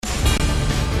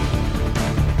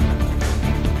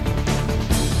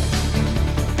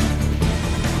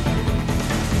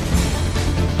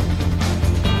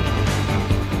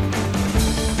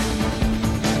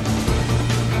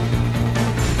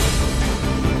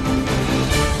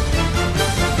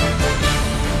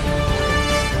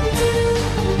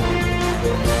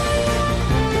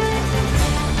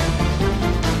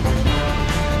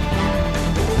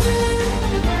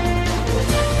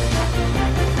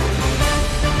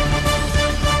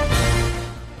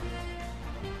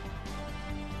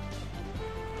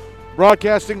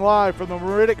Broadcasting live from the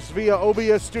Meridics via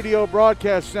OBS Studio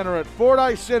Broadcast Center at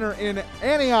Fordyce Center in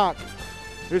Antioch.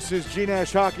 This is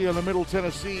G-Nash Hockey on the Middle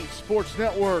Tennessee Sports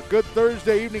Network. Good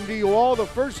Thursday evening to you all. The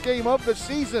first game of the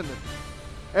season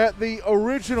at the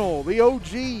original, the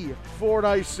OG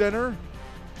Fordyce Center.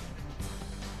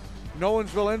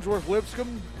 Nolensville, Ensworth,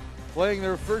 Lipscomb playing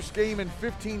their first game in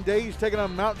 15 days, taking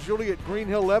on Mount Juliet, Green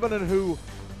Hill, Lebanon, who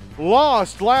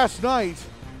lost last night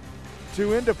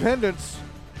to Independence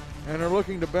and are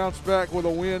looking to bounce back with a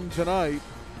win tonight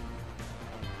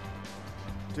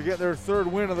to get their third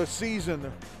win of the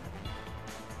season.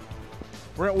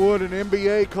 Brentwood and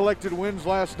MBA collected wins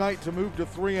last night to move to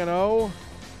 3-0.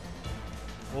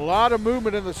 A lot of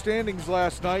movement in the standings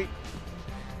last night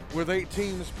with 8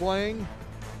 teams playing.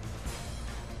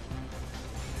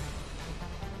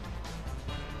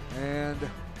 And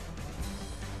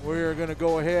we're going to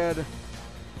go ahead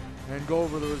and go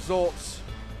over the results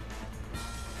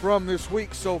from this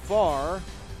week so far.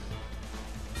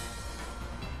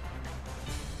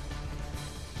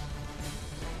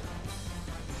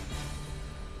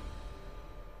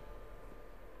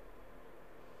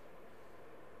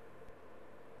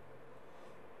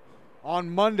 On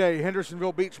Monday,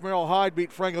 Hendersonville beat Merrill Hyde,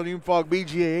 beat Franklin-Umphog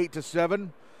BGA 8-7.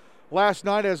 Last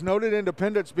night, as noted,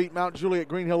 Independence beat Mount Juliet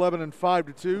Green Hill Lebanon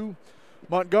 5-2.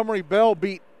 Montgomery Bell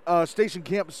beat Station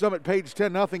Camp Summit Page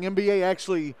 10-0. MBA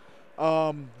actually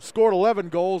scored 11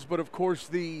 goals, but of course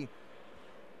the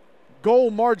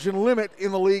goal margin limit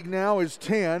in the league now is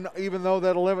 10, even though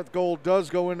that 11th goal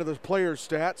does go into the player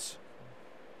stats.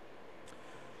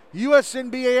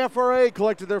 USNBA FRA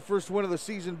collected their first win of the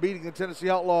season, beating the Tennessee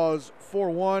Outlaws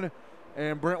 4-1,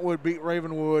 and Brentwood beat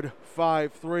Ravenwood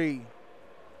 5-3.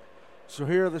 So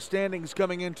here are the standings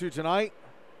coming into tonight.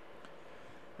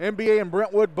 MBA and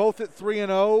Brentwood both at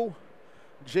 3-0.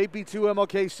 JP2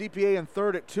 MLK CPA in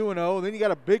third at 2-0. Then you got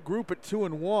a big group at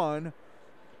 2-1.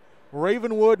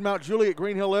 Ravenwood, Mount Juliet,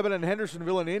 Green Hill, Lebanon,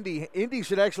 Hendersonville, and Indy. Indy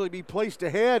should actually be placed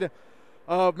ahead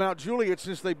of Mount Juliet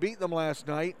since they beat them last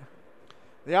night.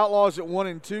 The Outlaws at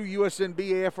 1-2.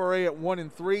 USNBA FRA at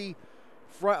 1-3.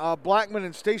 Blackman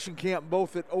and Station Camp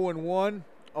both at 0-1,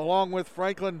 along with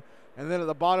Franklin. And then at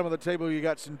the bottom of the table, you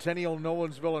got Centennial,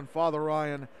 Nolensville, and Father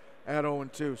Ryan at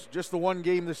 0-2. So just the one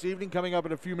game this evening coming up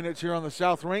in a few minutes here on the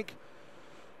South Rink.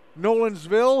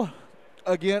 Nolensville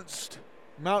against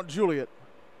Mount Juliet.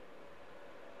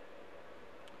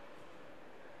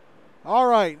 All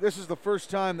right, this is the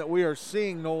first time that we are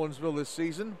seeing Nolensville this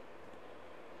season.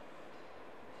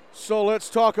 So let's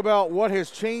talk about what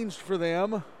has changed for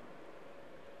them.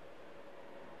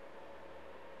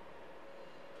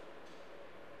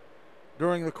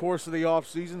 During the course of the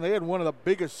offseason, they had one of the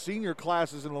biggest senior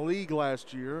classes in the league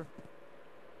last year.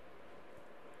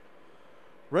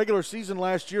 Regular season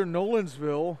last year,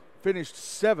 Nolensville finished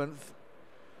 7th,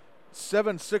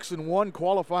 7-6-1,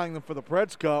 qualifying them for the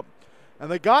Preds Cup.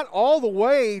 And they got all the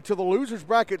way to the losers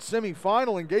bracket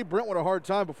semifinal and gave Brentwood a hard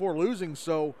time before losing.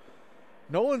 So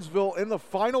Nolensville in the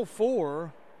Final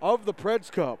Four of the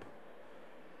Preds Cup.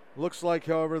 Looks like,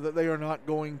 however, that they are not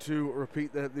going to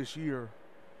repeat that this year,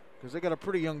 because they got a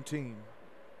pretty young team.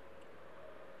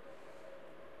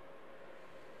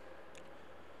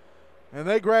 And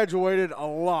they graduated a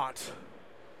lot.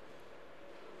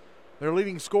 Their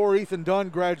leading scorer, Ethan Dunn,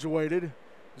 graduated.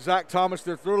 Zach Thomas,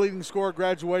 their third leading scorer,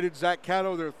 graduated. Zach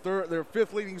Cato, their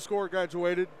fifth leading scorer,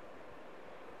 graduated.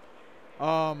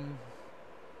 Let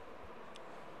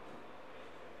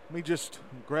me just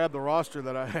grab the roster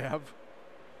that I have.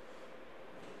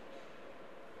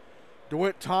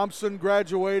 DeWitt Thompson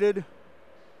graduated.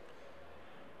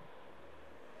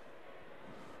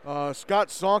 Scott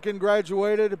Sonkin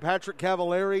graduated. Patrick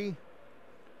Cavallari.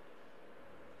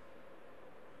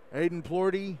 Aiden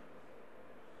Plorty.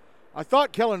 I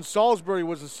thought Kellen Salisbury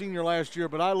was a senior last year,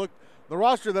 but the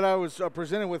roster that I was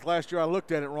presented with last year, I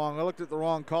looked at it wrong. I looked at the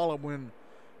wrong column when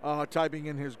typing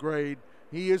in his grade.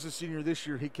 He is a senior this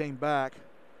year. He came back.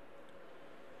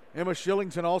 Emma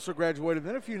Shillington also graduated.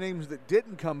 Then a few names that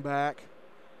didn't come back.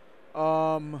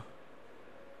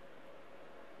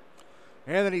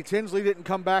 Anthony Tinsley didn't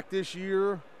come back this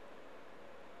year.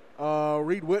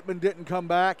 Reed Whitman didn't come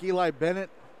back. Eli Bennett.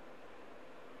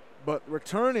 But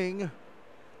returning,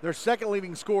 their second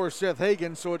leading scorer, Seth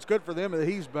Hagan, so it's good for them that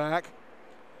he's back.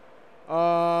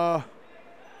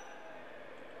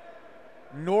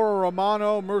 Nora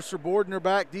Romano, Mercer Borden are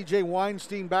back. DJ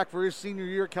Weinstein back for his senior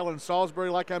year. Kellen Salisbury,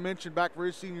 like I mentioned, back for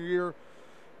his senior year.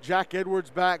 Jack Edwards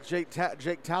back. Jake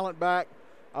Talent back.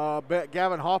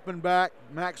 Gavin Hoffman back.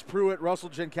 Max Pruitt, Russell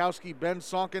Jankowski, Ben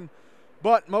Sonkin.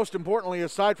 But most importantly,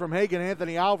 aside from Hagan,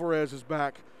 Anthony Alvarez is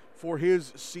back for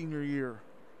his senior year.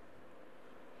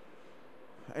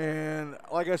 And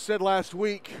like I said last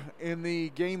week in the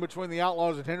game between the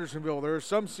Outlaws and Hendersonville, there are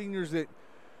some seniors that,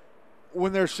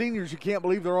 when they're seniors, you can't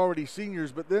believe they're already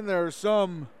seniors. But then there are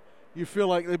some you feel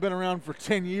like they've been around for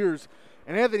 10 years.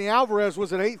 And Anthony Alvarez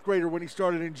was an 8th grader when he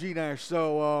started in G-Nash.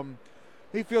 So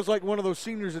he feels like one of those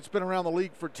seniors that's been around the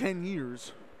league for 10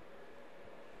 years.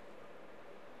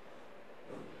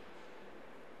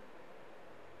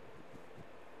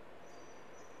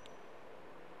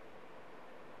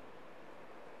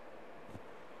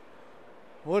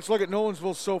 Well, let's look at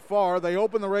Nolensville so far. They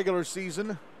opened the regular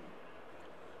season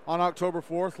on October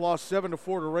 4th, lost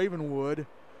 7-4 to Ravenwood.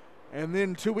 And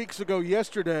then 2 weeks ago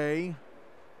yesterday,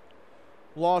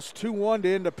 lost 2-1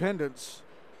 to Independence.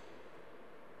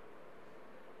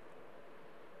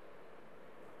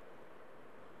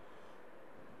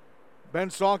 Ben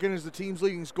Salkin is the team's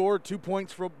leading scorer, 2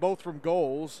 points both from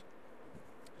goals.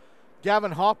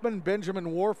 Gavin Hoffman,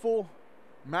 Benjamin Warfel,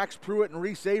 Max Pruitt, and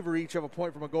Reese Avery each have a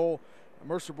point from a goal.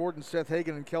 Mercer Borden, Seth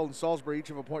Hagan, and Keldon Salisbury each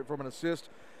have a point from an assist.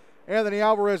 Anthony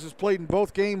Alvarez has played in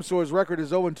both games, so his record is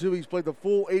 0-2. He's played the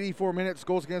full 84 minutes,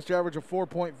 goals against average of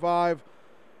 4.5.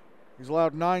 He's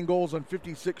allowed 9 goals on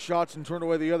 56 shots and turned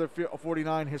away the other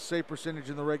 49. His save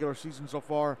percentage in the regular season so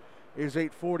far is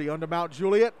 .840. On to Mount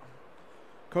Juliet,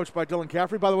 coached by Dylan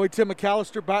Caffrey. By the way, Tim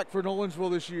McAllister back for Nolensville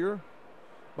this year,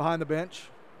 behind the bench.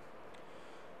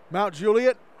 Mount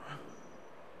Juliet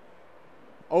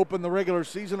opened the regular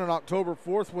season on October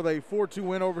 4th with a 4-2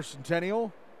 win over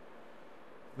Centennial.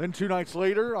 Then 2 nights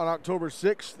later, on October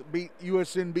 6th, beat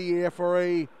USNB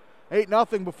FRA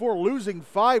 8-0 before losing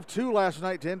 5-2 last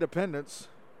night to Independence.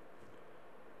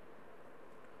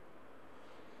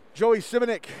 Joey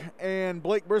Simonik and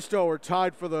Blake Bristow are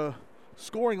tied for the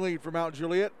scoring lead for Mount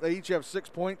Juliet. They each have 6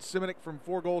 points. Simonik from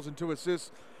 4 goals and 2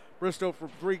 assists. Bristow for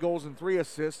 3 goals and 3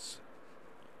 assists.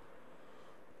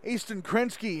 Easton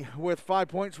Krensky with 5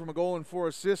 points from a goal and 4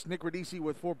 assists. Nick Radici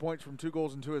with 4 points from 2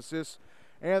 goals and 2 assists.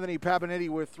 Anthony Papanetti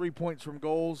with 3 points from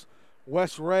goals.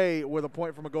 Wes Ray with a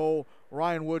point from a goal.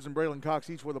 Ryan Woods and Braylon Cox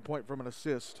each with a point from an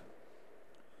assist.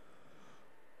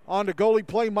 On to goalie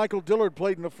play. Michael Dillard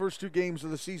played in the first 2 games of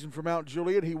the season for Mount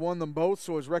Juliet. He won them both,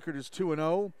 so his record is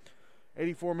 2-0.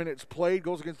 84 minutes played,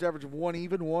 goals against average of 1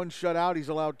 even, 1 shutout. He's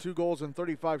allowed 2 goals and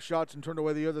 35 shots and turned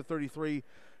away the other 33.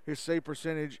 His save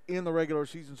percentage in the regular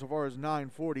season so far is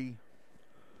 .940.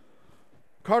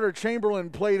 Carter Chamberlain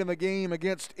played in the game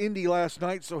against Indy last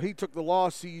night, so he took the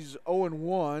loss. He's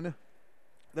 0-1.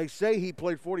 They say he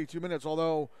played 42 minutes,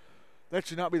 although that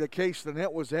should not be the case. The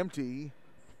net was empty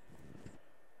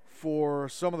for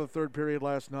some of the third period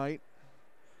last night.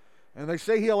 And they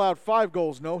say he allowed 5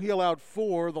 goals. No, he allowed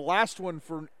 4. The last one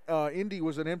for Indy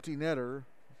was an empty netter.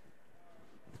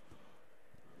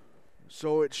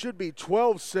 So it should be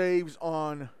 12 saves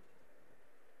on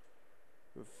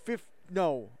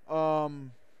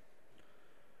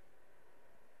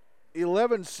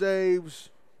 11 saves.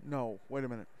 No, wait a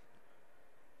minute.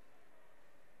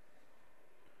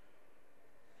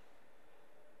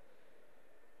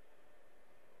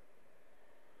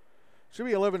 Should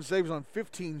be 11 saves on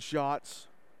 15 shots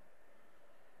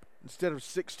instead of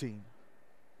 16.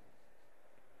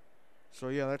 So,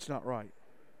 yeah, that's not right.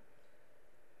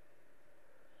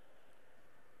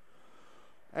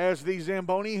 As the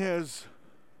Zamboni has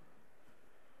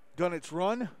done its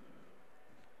run,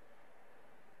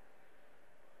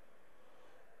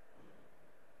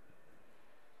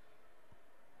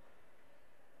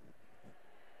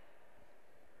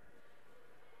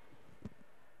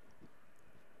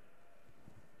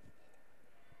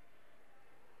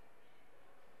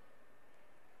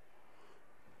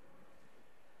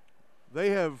 they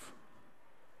have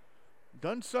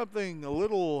done something a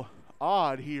little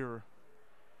odd here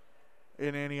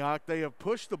in Antioch. They have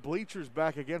pushed the bleachers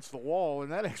back against the wall,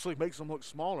 and that actually makes them look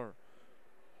smaller.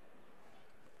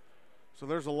 So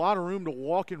there's a lot of room to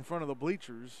walk in front of the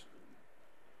bleachers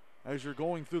as you're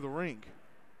going through the rink.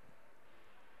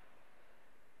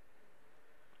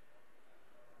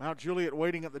 Mount Juliet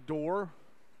waiting at the door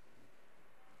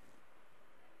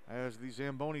as the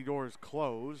Zamboni door is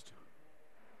closed.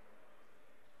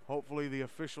 Hopefully the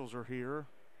officials are here.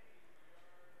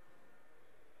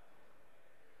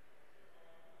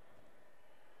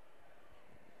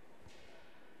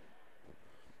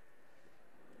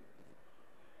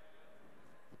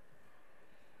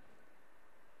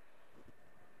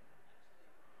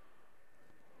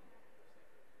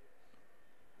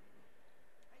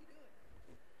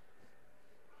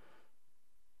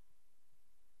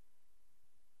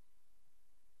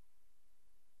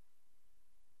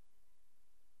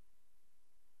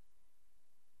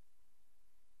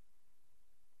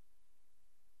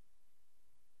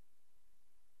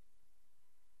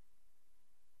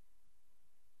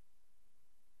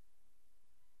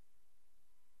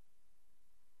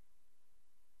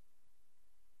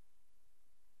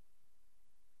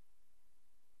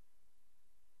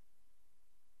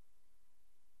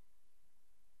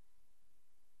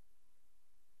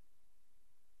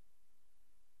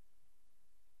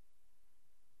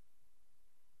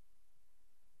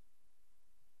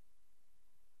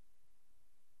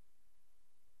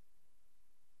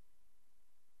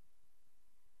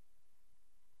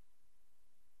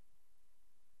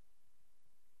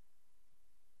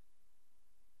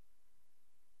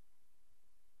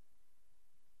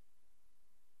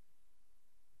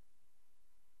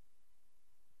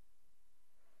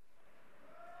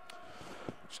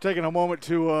 Just taking a moment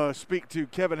to speak to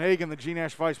Kevin Hagan, the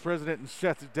G-Nash Vice President and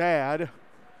Seth's dad.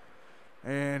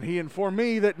 And he informed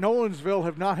me that Nolensville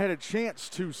have not had a chance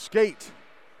to skate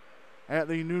at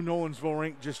the new Nolensville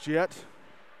rink just yet.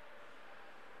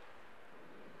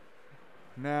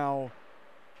 Now,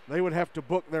 they would have to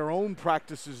book their own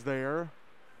practices there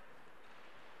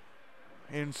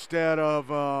instead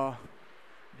of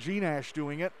G-Nash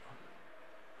doing it.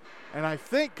 And I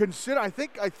think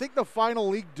the final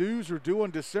league dues are due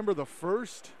on December the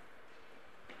 1st.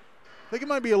 I think it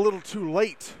might be a little too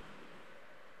late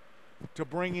to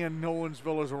bring in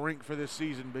Nolensville as a rink for this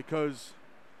season, because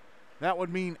that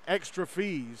would mean extra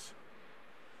fees.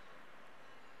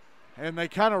 And they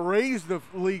kind of raised the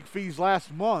league fees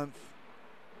last month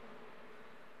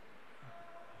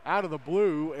out of the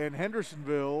blue, and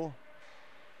Hendersonville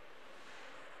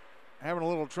having a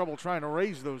little trouble trying to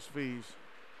raise those fees.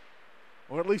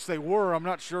 Or at least they were. I'm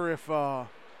not sure if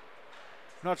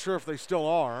they still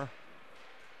are.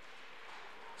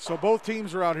 So both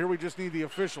teams are out here. We just need the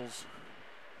officials.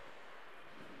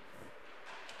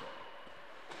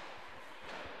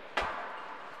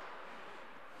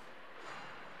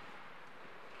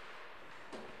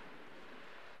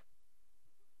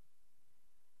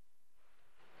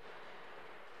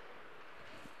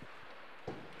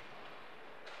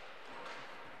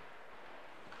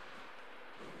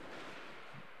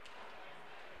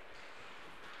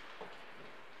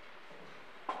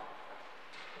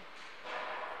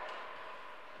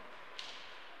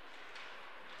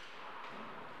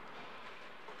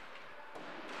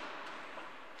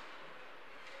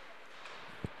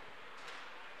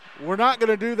 We're not going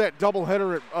to do that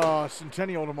doubleheader at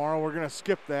Centennial tomorrow. We're going to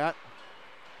skip that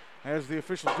as the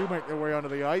officials do make their way onto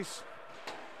the ice.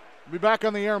 We'll be back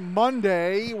on the air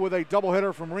Monday with a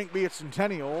doubleheader from Rink B at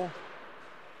Centennial.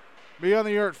 Be on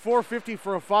the air at 4:50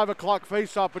 for a 5 o'clock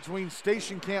faceoff between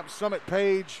Station Camp Summit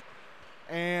Page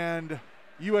and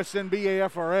USNBA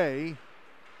FRA.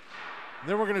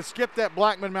 Then we're going to skip that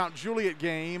Blackman Mount Juliet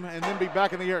game and then be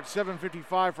back in the air at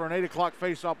 7:55 for an 8 o'clock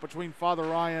faceoff between Father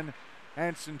Ryan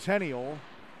and Centennial.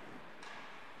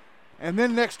 And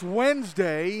then next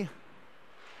Wednesday,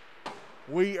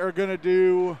 we are going to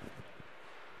do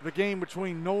the game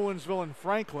between Nolensville and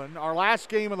Franklin, our last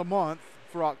game of the month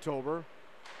for October.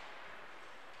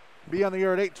 Be on the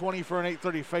air at 8:20 for an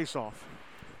 8:30 faceoff.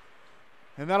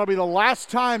 And that'll be the last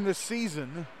time this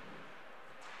season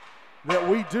that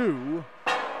we do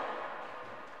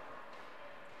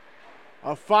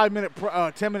a 10-minute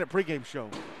pregame show.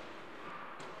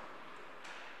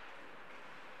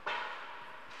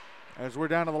 As we're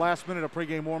down to the last minute of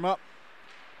pregame warm-up.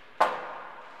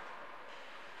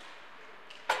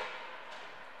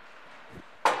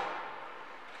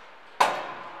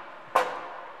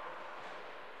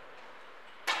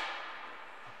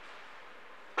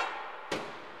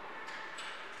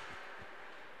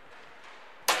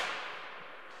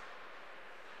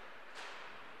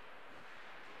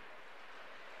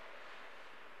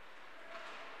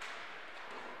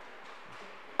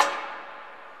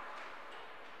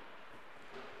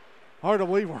 Hard to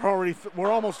believe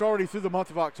we're almost already through the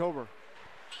month of October.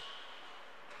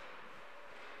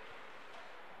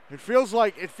 It feels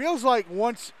like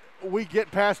once we get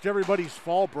past everybody's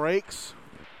fall breaks,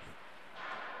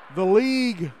 the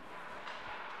league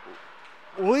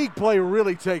play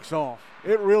really takes off.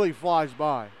 It really flies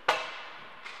by.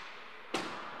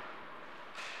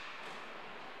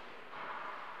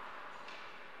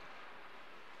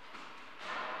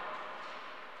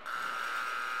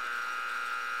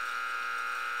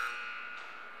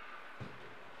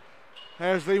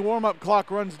 As the warm-up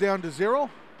clock runs down to 0.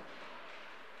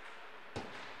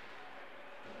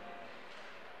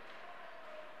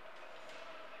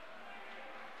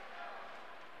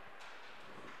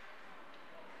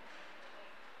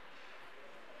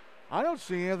 I don't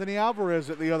see Anthony Alvarez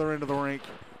at the other end of the rink.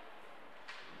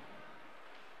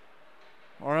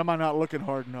 Or am I not looking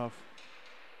hard enough?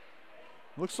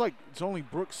 Looks like it's only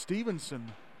Brooks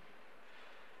Stevenson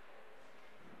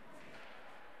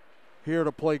here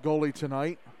to play goalie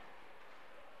tonight.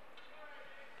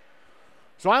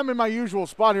 So I'm in my usual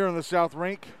spot here in the South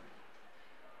Rink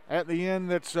at the end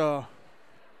that's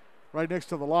right next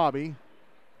to the lobby.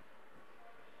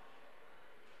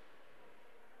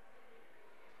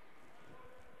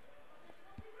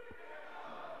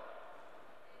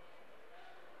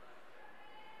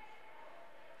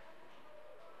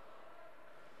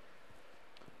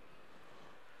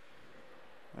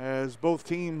 As both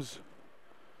teams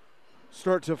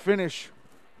start to finish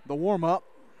the warm-up.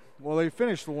 Well, they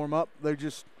finished the warm-up. They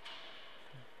just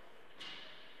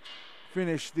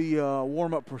finished the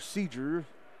warm-up procedure.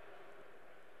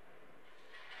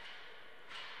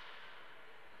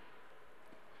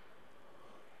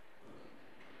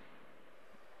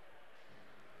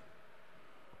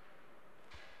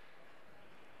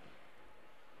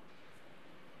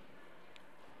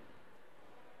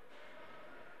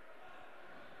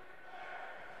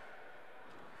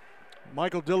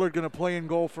 Michael Dillard going to play in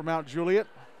goal for Mount Juliet.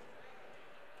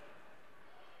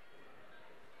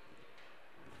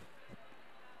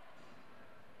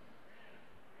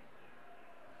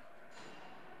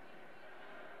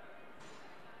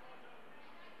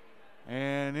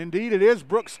 And indeed it is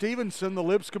Brooks Stevenson, the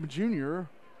Lipscomb junior,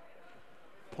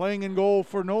 playing in goal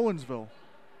for Nolensville.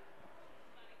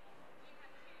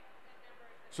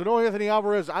 So no Anthony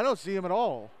Alvarez, I don't see him at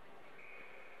all.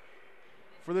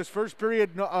 For this first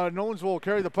period, Nolensville will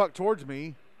carry the puck towards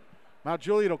me. Mount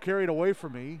Juliet will carry it away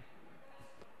from me.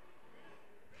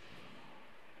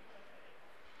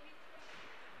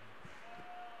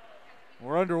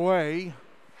 We're underway.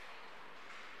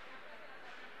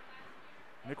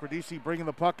 Nick Radici bringing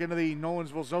the puck into the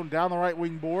Nolensville zone down the right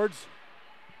wing boards.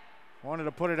 Wanted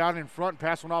to put it out in front,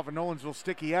 pass one off a Nolensville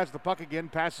stick. He has the puck again,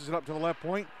 passes it up to the left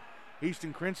point.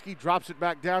 Easton Krinsky drops it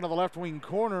back down to the left wing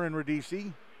corner in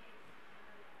Radici.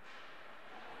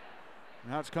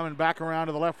 Now it's coming back around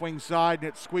to the left wing side, and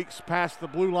it squeaks past the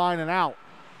blue line and out.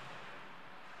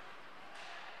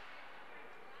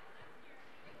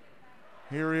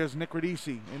 Here is Nick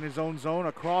Radici in his own zone,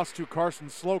 across to Carson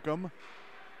Slocum.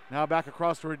 Now back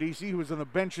across to Radici, who is on the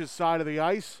bench's side of the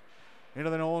ice. Into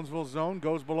the Nolensville zone,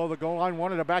 goes below the goal line,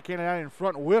 wanted a backhand out in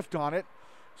front, whiffed on it.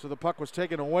 So the puck was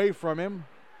taken away from him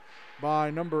by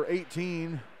number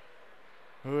 18,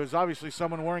 who is obviously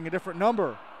someone wearing a different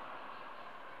number.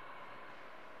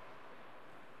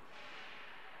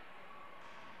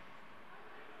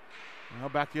 Now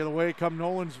back the other way come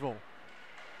Nolensville.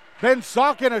 Ben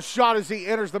Sonkin a shot as he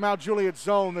enters the Mount Juliet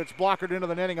zone that's blockered into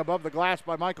the netting above the glass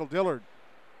by Michael Dillard.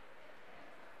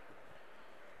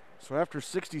 So after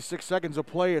 66 seconds of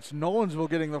play, it's Nolensville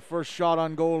getting the first shot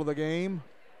on goal of the game.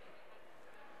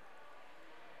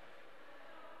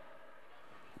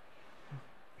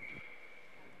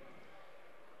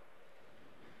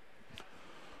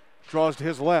 Draws to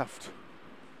his left.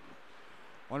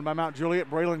 One by Mount Juliet.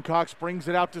 Braylon Cox brings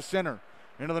it out to center.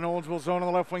 Into the Nolensville zone on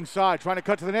the left wing side. Trying to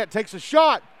cut to the net. Takes a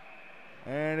shot.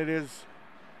 And it is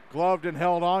gloved and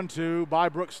held onto by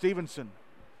Brooks Stevenson.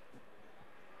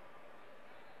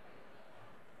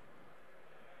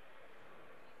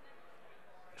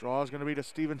 Draw is going to be to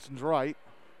Stevenson's right.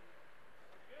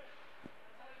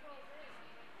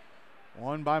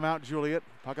 One by Mount Juliet.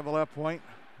 Puck at the left point.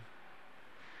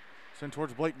 Sent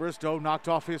towards Blake Bristow. Knocked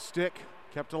off his stick.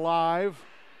 Kept alive.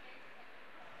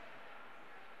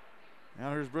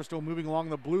 Now here's Bristow moving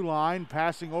along the blue line.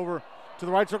 Passing over to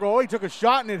the right circle. Oh, he took a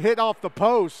shot and it hit off the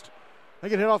post. I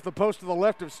think it hit off the post to the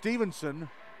left of Stevenson.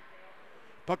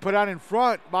 Puck put out in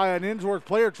front by an Innsworth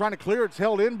player trying to clear. It's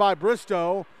held in by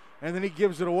Bristow. And then he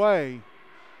gives it away.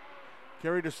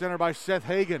 Carried to center by Seth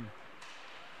Hagan.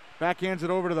 Backhands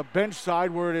it over to the bench side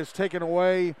where it is taken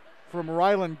away from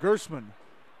Rylan Gersman.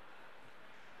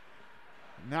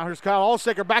 Now here's Kyle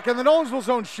Allsaker back in the Nolensville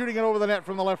zone, shooting it over the net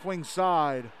from the left wing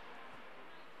side.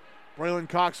 Braylon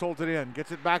Cox holds it in,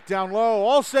 gets it back down low.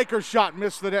 Allsaker's shot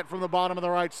missed the net from the bottom of the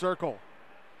right circle.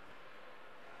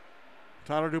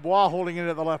 Tyler Dubois holding it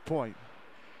at the left point.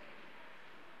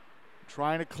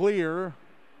 Trying to clear.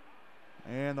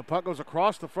 And the puck goes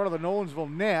across the front of the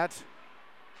Nolensville net.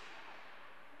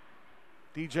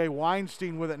 DJ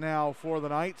Weinstein with it now for the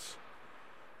Knights.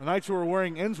 The Knights who are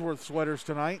wearing Innsworth sweaters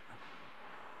tonight.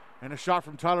 And a shot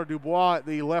from Tyler Dubois at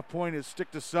the left point is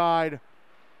sticked aside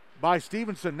by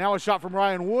Stevenson. Now a shot from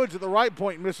Ryan Woods at the right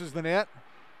point misses the net.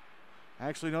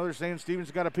 Actually, no, they're saying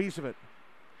Stevenson got a piece of it.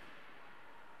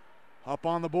 Up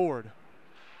on the board.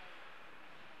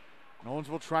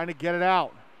 Nolensville trying to get it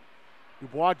out.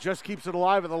 Dubois just keeps it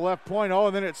alive at the left point. Oh,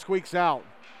 and then it squeaks out.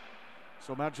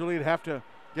 So Mount Juliet have to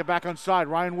get back on side.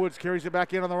 Ryan Woods carries it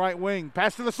back in on the right wing.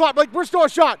 Pass to the slot. Blake Bristow, a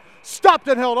shot. Stopped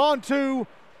and held on to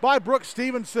by Brooks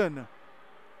Stevenson.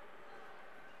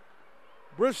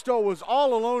 Bristow was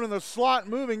all alone in the slot,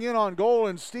 moving in on goal,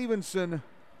 and Stevenson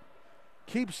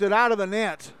keeps it out of the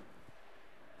net.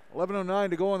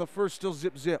 11:09 to go in the first, still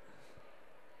zip.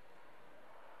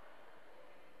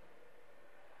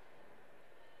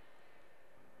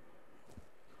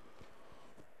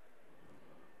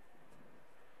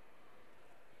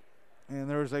 And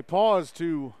there's a pause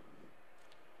to,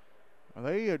 are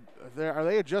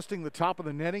they adjusting the top of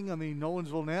the netting on the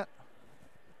Nolensville net?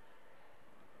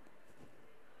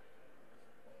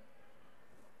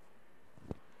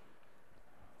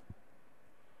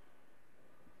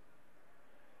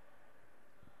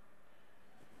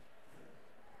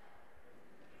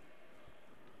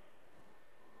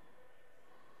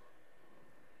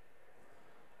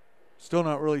 Still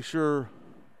not really sure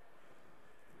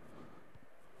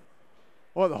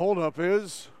what the holdup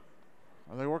is.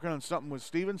 Are they working on something with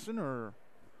Stevenson or?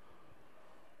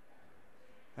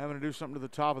 having to do something to the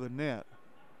top of the net.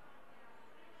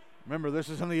 Remember, this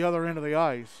is on the other end of the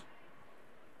ice.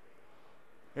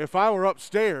 If I were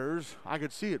upstairs, I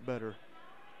could see it better.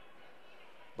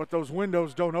 But those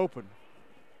windows don't open.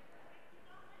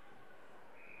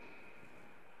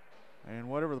 And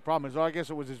whatever the problem is, I guess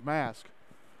it was his mask.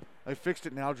 They fixed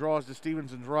it now, draws to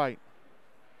Stevenson's right.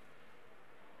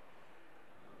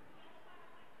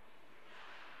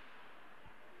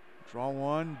 Draw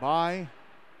one by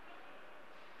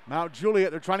Mount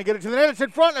Juliet. They're trying to get it to the net. It's in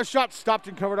front. A shot stopped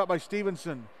and covered up by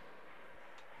Stevenson.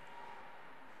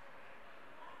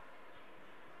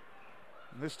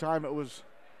 And this time it was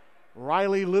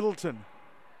Riley Littleton.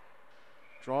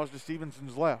 Draws to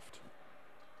Stevenson's left.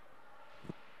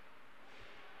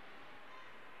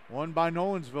 One by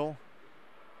Nolensville.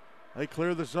 They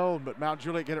clear the zone, but Mount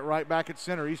Juliet get it right back at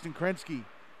center. Easton Krensky.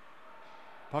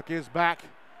 Puck is back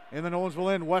in the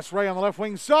Nolensville end. Wes Ray on the left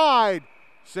wing side.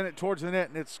 Sent it towards the net,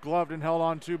 and it's gloved and held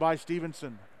on to by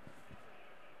Stevenson.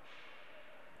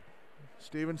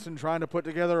 Stevenson trying to put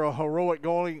together a heroic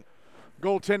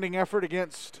goaltending effort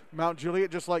against Mount Juliet,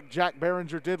 just like Jack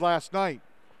Behringer did last night.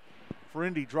 For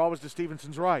Indy, draw was to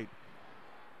Stevenson's right.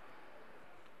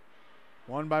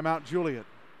 One by Mount Juliet.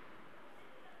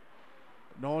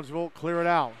 Nolensville clear it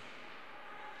out.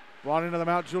 Brought into the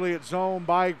Mount Juliet zone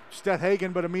by Steth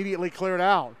Hagen, but immediately cleared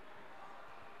out.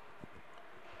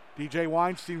 DJ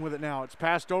Weinstein with it now. It's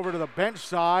passed over to the bench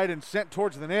side and sent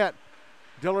towards the net.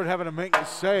 Dillard having to make the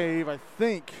save. I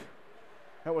think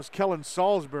that was Kellen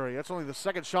Salisbury. That's only the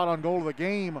second shot on goal of the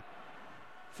game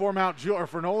for for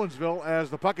Nolensville,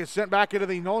 as the puck is sent back into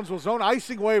the Nolensville zone.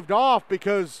 Icing waved off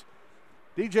because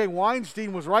DJ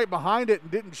Weinstein was right behind it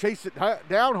and didn't chase it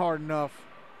down hard enough.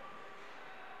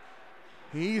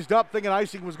 He eased up thinking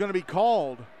icing was going to be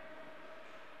called.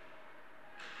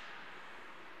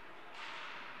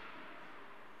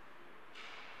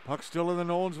 Puck still in the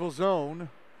Nolensville zone.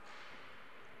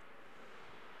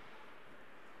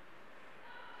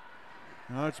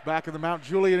 Now it's back in the Mount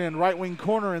Juliet end, right wing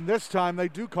corner, and this time they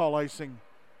do call icing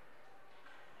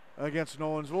against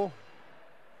Nolensville.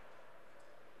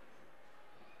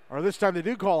 Or this time they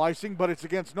do call icing, but it's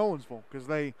against Nolensville because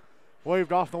they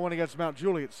waved off the one against Mount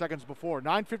Juliet seconds before.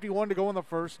 9:51 to go in the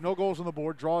first. No goals on the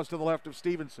board. Draws to the left of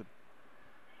Stevenson.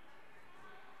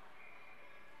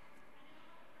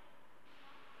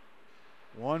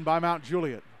 One by Mount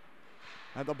Juliet.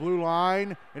 At the blue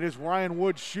line, it is Ryan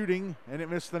Wood shooting, and it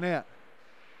missed the net.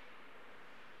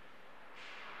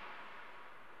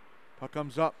 Puck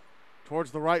comes up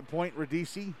towards the right point.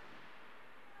 Radisi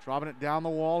dropping it down the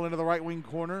wall into the right wing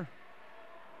corner.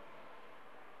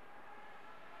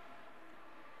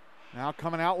 Now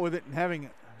coming out with it and having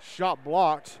a shot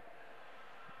blocked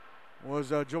was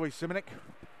Joey Simonik.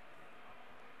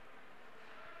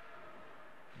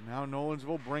 Now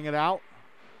Nolensville bring it out.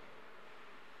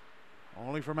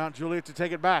 Only for Mount Juliet to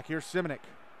take it back. Here's Simonik.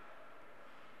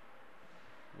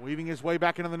 Weaving his way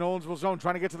back into the Nolensville zone,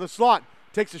 trying to get to the slot.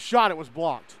 Takes a shot, it was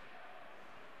blocked.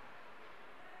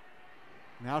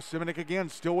 Now Simonik again,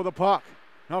 still with a puck.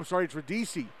 No, I'm sorry, it's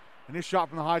Radisi. And his shot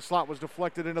from the high slot was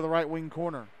deflected into the right wing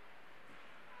corner.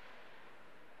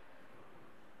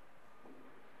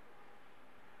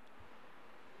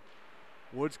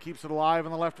 Woods keeps it alive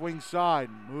on the left wing side.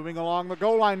 Moving along the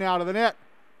goal line now to the net.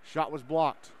 Shot was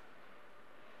blocked.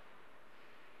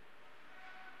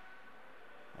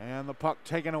 And the puck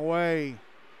taken away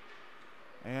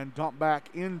and dumped back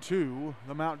into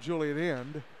the Mount Juliet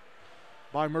end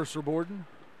by Mercer Borden.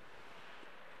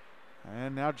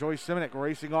 And now Joey Simonik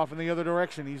racing off in the other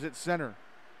direction. He's at center.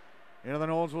 Into the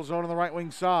Nolensville zone on the right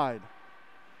wing side.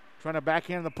 Trying to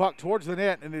backhand the puck towards the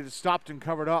net, and it is stopped and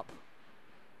covered up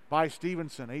by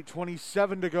Stevenson.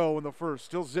 8:27 to go in the first.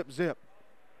 Still zip.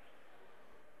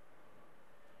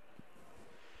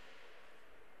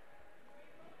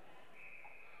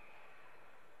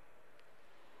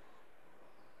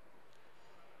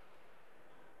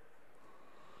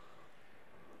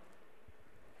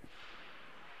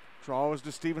 Draw was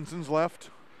to Stevenson's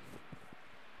left.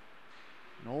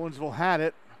 Nolensville had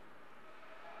it.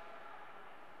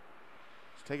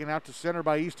 It's taken out to center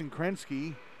by Easton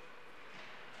Krensky.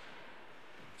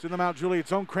 It's in the Mount Juliet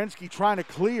zone. Krensky trying to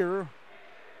clear.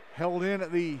 Held in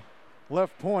at the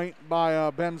left point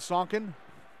by Ben Sonkin.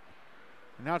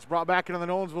 And now it's brought back into the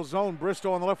Nolensville zone.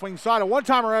 Bristow on the left wing side. A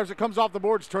one-timer as it comes off the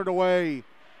boards, turned away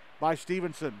by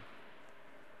Stevenson.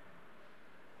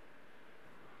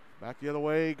 Back the other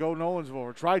way, go Nolensville.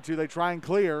 Or try to, they try and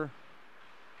clear.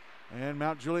 And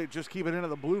Mount Juliet just keep it into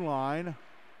the blue line.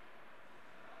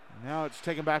 Now it's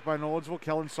taken back by Nolensville.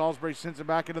 Kellen Salisbury sends it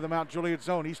back into the Mount Juliet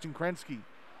zone. Easton Krensky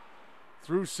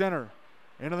through center.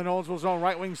 Into the Nolensville zone,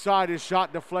 right wing side. His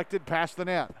shot deflected past the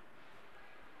net.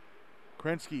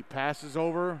 Krensky passes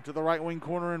over to the right wing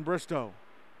corner in Bristow.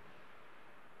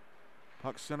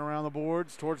 Puck sent around the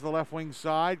boards towards the left wing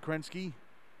side. Krensky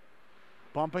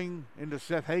bumping into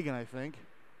Seth Hagen, I think.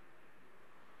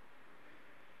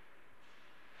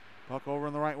 Puck over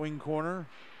in the right wing corner.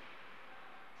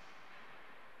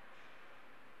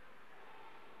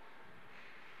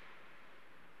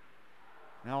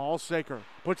 Now Alsaker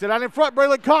puts it out in front.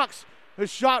 Braylon Cox. His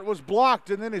shot was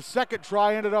blocked, and then his second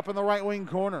try ended up in the right wing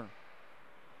corner.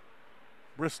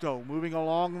 Bristow moving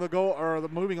along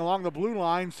moving along the blue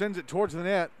line, sends it towards the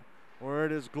net, where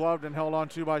it is gloved and held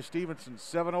onto by Stevenson.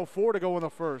 7:04 to go in the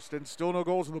first, and still no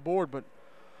goals on the board. But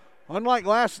unlike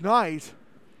last night,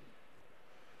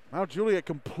 Mount Juliet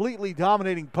completely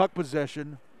dominating puck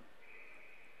possession.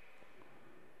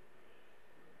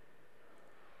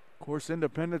 Of course,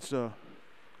 Independence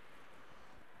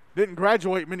didn't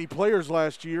graduate many players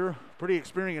last year. Pretty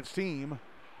experienced team.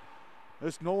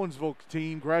 This Nolensville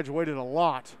team graduated a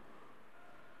lot.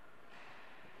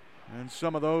 And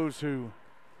some of those who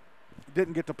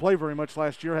didn't get to play very much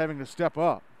last year having to step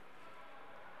up.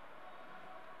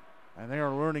 And they are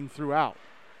learning throughout.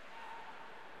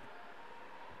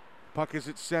 Puck is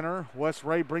at center. Wes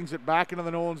Ray brings it back into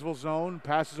the Nolensville zone.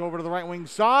 Passes over to the right wing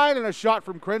side, and a shot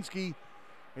from Krensky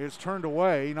is turned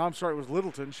away. No, I'm sorry, it was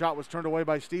Littleton. Shot was turned away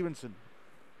by Stevenson.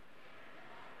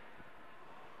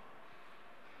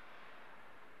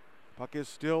 Puck is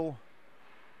still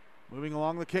moving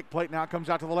along the kick plate. Now it comes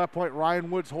out to the left point.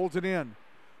 Ryan Woods holds it in.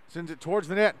 Sends it towards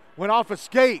the net. Went off a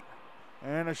skate.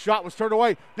 And a shot was turned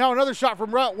away. Now another shot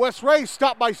from Wes Ray.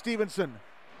 Stopped by Stevenson.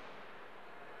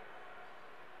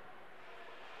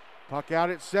 Puck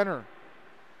out at center.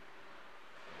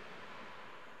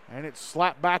 And it's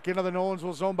slapped back into the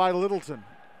Nolensville zone by Littleton.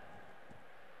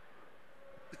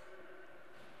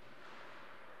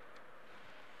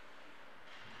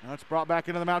 Now it's brought back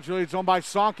into the Mount Juliet zone by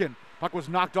Sonkin. Puck was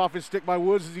knocked off his stick by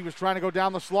Woods as he was trying to go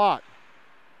down the slot.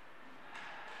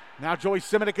 Now Joey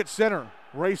Simonik at center.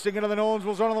 Racing into the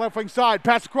Nolensville zone on the left wing side.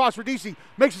 Pass across for DC.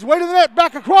 Makes his way to the net.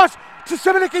 Back across to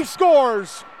Simonik. He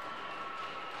scores.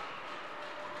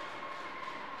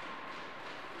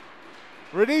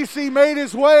 Radisi made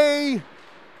his way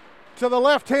to the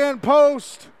left-hand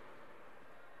post.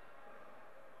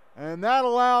 And that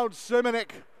allowed Simonik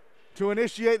to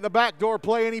initiate the backdoor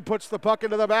play, and he puts the puck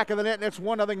into the back of the net, and it's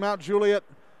 1-0 Mount Juliet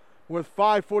with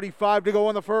 5:45 to go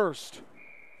in the first.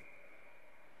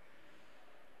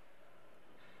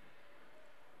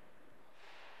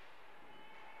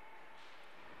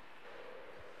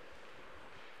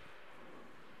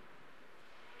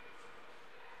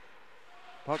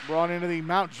 Puck brought into the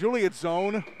Mount Juliet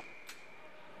zone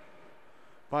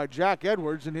by Jack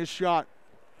Edwards, and his shot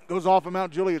goes off of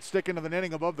Mount Juliet, stick into the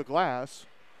netting above the glass.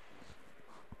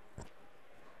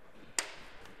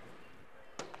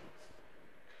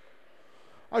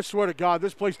 I swear to God,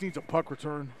 this place needs a puck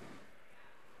return.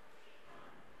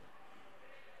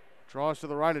 Draws to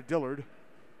the right of Dillard.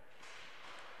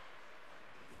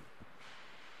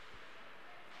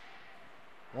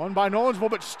 Won by Nolensville,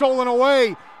 but stolen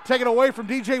away. Taken away from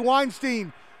DJ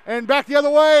Weinstein. And back the other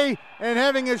way. And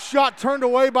having his shot turned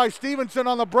away by Stevenson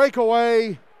on the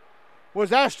breakaway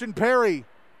was Ashton Perry.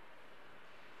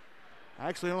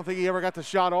 Actually, I don't think he ever got the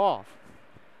shot off.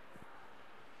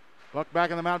 Puck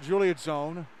back in the Mount Juliet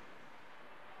zone.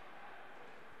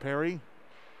 Perry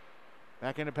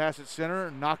back into pass at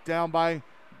center. Knocked down by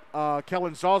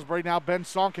Kellen Salisbury. Now Ben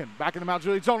Sonkin back in the Mount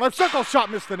Juliet zone. Left circle shot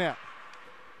missed the net.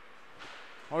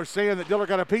 I was saying that Dillard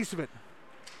got a piece of it.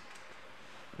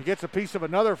 He gets a piece of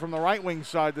another from the right wing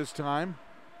side this time.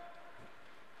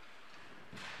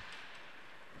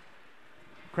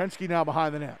 Krensky now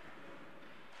behind the net.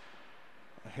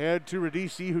 Ahead to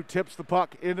Radisi, who tips the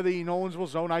puck into the Nolensville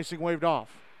zone. Icing waved off.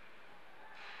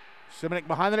 Simonik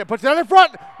behind the net, puts it out in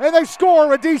front, and they score.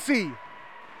 Radisi.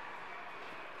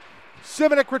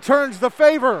 Simonik returns the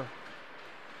favor.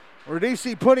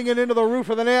 Radisi putting it into the roof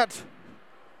of the net.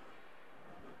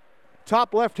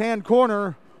 Top left-hand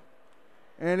corner.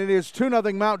 And it is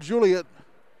 2-0 Mount Juliet.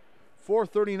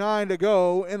 4:39 to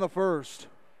go in the first.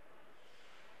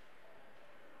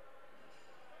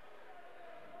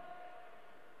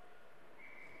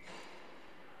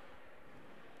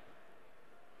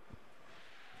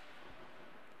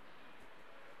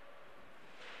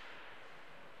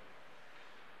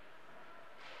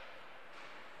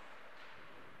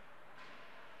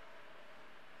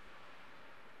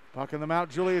 Puck in the Mount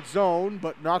Juliet zone,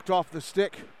 but knocked off the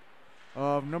stick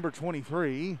of number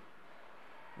 23.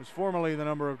 Was formerly the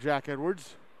number of Jack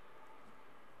Edwards.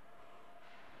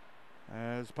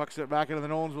 As puck set back into the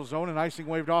Nolensville zone and icing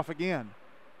waved off again.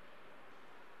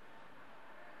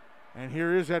 And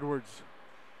here is Edwards.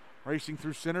 Racing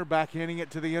through center, backhanding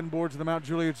it to the inboards of the Mount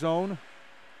Juliet zone.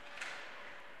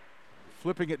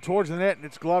 Flipping it towards the net, and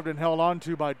it's gloved and held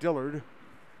onto by Dillard.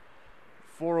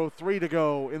 4:03 to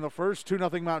go in the first,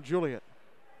 2-0 Mount Juliet.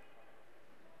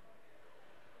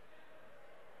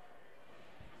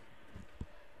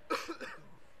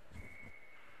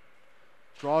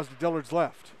 Draws to Dillard's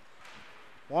left.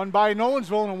 One by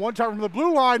Nolensville and one time from the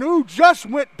blue line. Ooh, just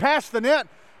went past the net.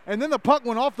 And then the puck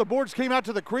went off the boards, came out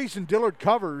to the crease, and Dillard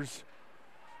covers.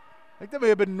 I think that may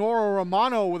have been Nora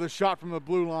Romano with a shot from the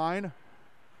blue line.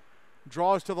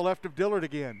 Draws to the left of Dillard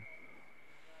again.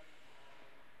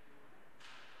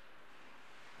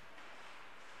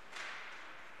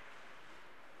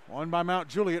 One by Mount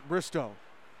Juliet, Bristow.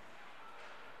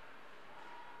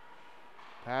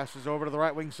 Passes over to the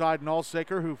right wing side,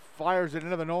 Nullsaker, who fires it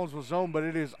into the Nolensville zone, but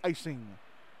it is icing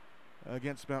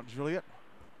against Mount Juliet.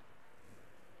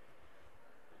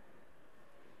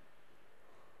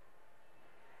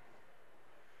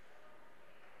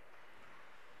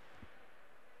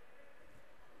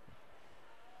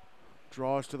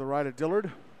 Draws to the right of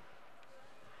Dillard.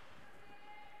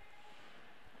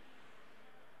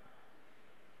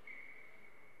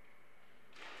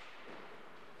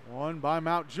 One by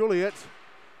Mount Juliet.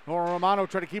 Nora Romano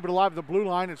tried to keep it alive at the blue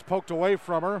line. It's poked away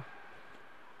from her.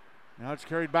 Now it's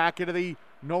carried back into the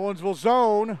Nolensville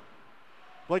zone.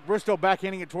 Blake Bristow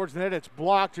backhanding it towards the net. It's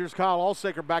blocked. Here's Kyle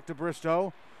Allsaker back to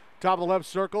Bristow. Top of the left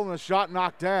circle, and the shot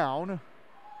knocked down.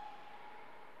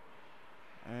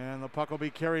 And the puck will be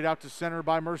carried out to center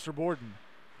by Mercer Borden.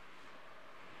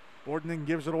 Borden then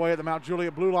gives it away at the Mount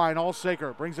Juliet blue line.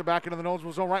 Allsaker brings it back into the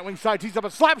Nolensville zone. Right wing side, tees up a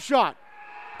slap shot.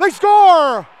 They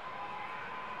score!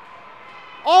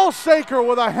 Allsaker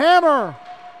with a hammer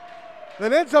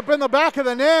that ends up in the back of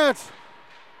the net.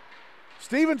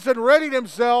 Stevenson readied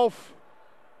himself.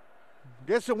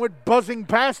 Guess it went buzzing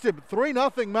past him.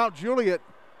 3-0 Mount Juliet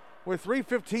with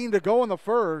 3:15 to go in the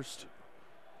first.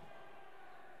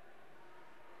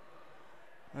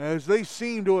 As they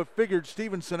seem to have figured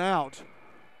Stevenson out.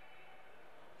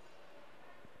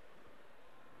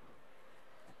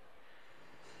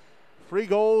 Three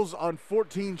goals on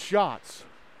 14 shots.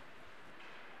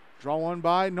 Draw one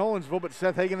by Nolensville, but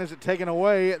Seth Hagen has it taken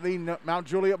away at the Mount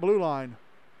Juliet blue line.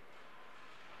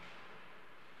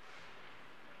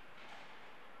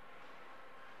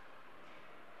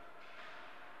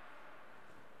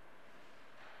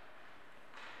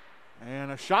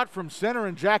 And a shot from center,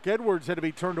 and Jack Edwards had to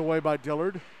be turned away by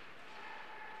Dillard.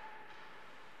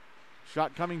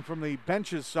 Shot coming from the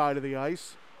benches side of the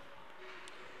ice.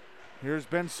 Here's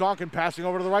Ben Sonkin passing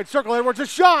over to the right circle. Edwards, a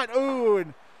shot! Ooh,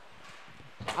 and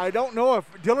I don't know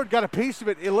if Dillard got a piece of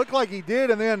it. It looked like he did,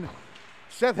 and then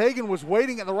Seth Hagen was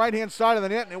waiting at the right-hand side of the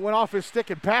net, and it went off his stick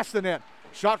and past the net.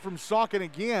 Shot from Sonkin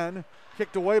again,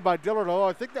 kicked away by Dillard. Oh,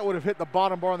 I think that would have hit the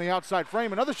bottom bar on the outside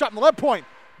frame. Another shot in the left point,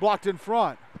 blocked in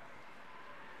front.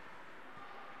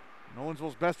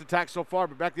 Nolensville's best attack so far,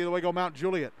 but back the other way go Mount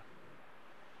Juliet.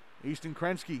 Easton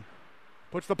Krensky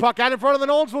puts the puck out in front of the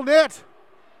Nolensville net.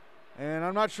 And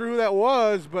I'm not sure who that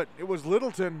was, but it was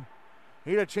Littleton.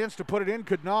 He had a chance to put it in,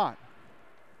 could not.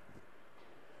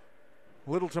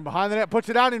 Littleton behind the net, puts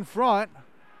it out in front.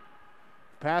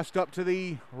 Passed up to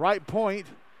the right point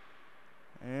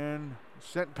and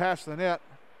sent past the net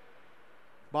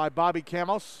by Bobby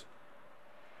Camos.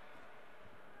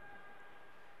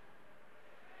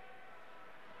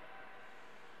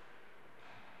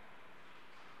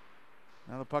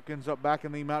 Now the puck ends up back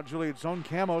in the Mount Juliet zone.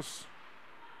 Camos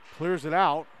clears it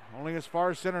out, only as far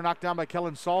as center, knocked down by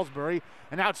Kellen Salisbury.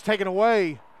 And now it's taken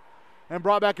away and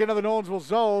brought back into the Nolensville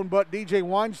zone, but DJ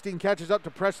Weinstein catches up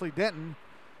to Presley Denton.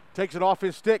 Takes it off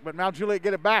his stick, but Mount Juliet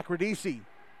get it back. Radisi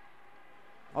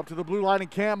up to the blue line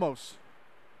and Camos.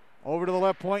 Over to the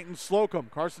left point and Slocum.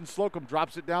 Carson Slocum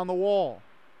drops it down the wall.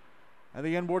 And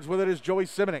the inboards with it is Joey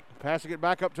Simonik. Passing it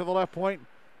back up to the left point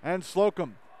and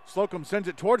Slocum. Slocum sends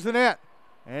it towards the net.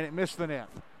 And it missed the net.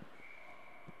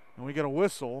 And we get a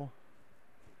whistle.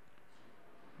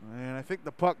 And I think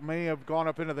the puck may have gone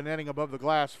up into the netting above the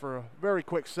glass for a very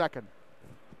quick second.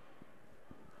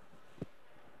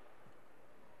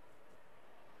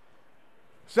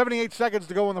 .78 seconds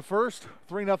to go in the first.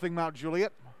 3-0 Mount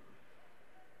Juliet.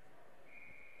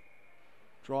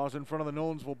 Draws in front of the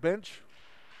Nolensville bench.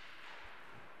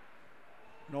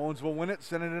 Nolensville win it,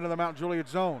 send it into the Mount Juliet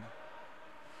zone.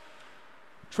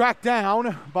 Tracked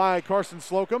down by Carson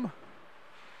Slocum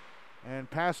and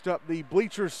passed up the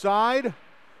bleachers side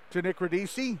to Nick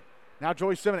Radisi. Now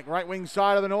Joey Simonik, right wing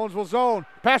side of the Nolensville zone.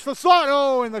 Past the slot.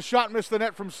 Oh, and the shot missed the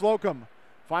net from Slocum.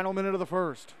 Final minute of the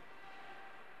first.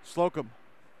 Slocum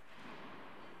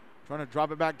trying to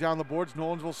drop it back down the boards.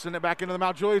 Nolensville send it back into the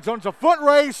Mount Juliet zone. It's a foot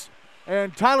race,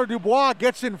 and Tyler Dubois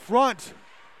gets in front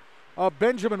of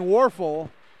Benjamin Warfel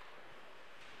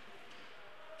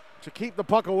to keep the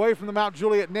puck away from the Mount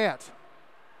Juliet net.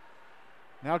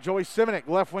 Now Joey Simonik,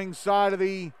 left wing side of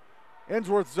the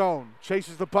Ensworth zone,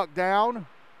 chases the puck down.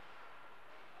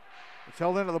 It's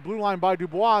held into the blue line by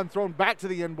Dubois and thrown back to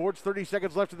the end boards. 30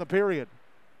 seconds left in the period.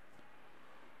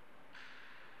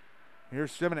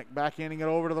 Here's Simonik backhanding it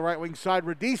over to the right wing side.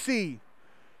 Radisi,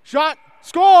 shot,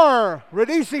 score!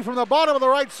 Radisi from the bottom of the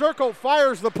right circle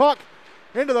fires the puck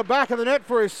into the back of the net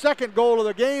for his second goal of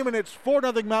the game, and it's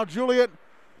 4-0 Mount Juliet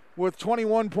with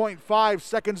 21.5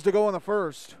 seconds to go in the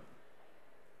first.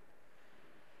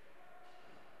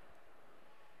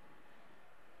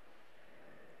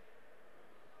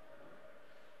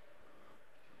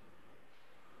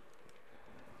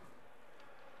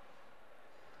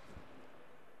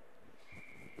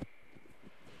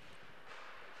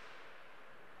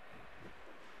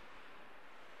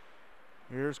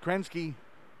 Here's Krensky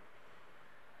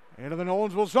into the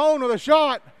Nolensville zone with a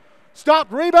shot. Stopped,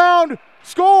 rebound,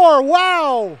 score,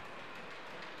 wow!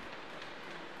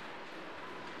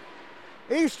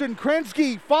 Easton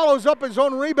Krensky follows up his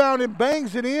own rebound and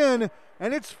bangs it in,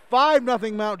 and it's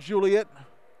 5-0 Mount Juliet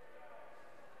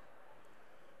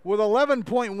with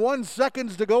 11.1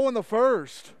 seconds to go in the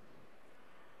first.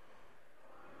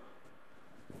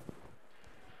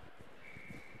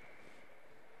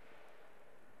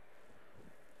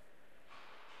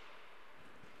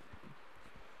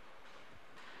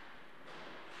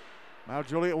 Mount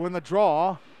Juliet win the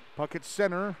draw. Puck at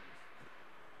center.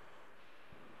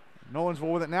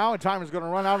 Nolensville with it now, and time is going to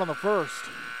run out on the first.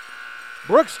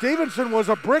 Brooks Stevenson was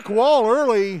a brick wall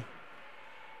early,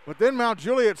 but then Mount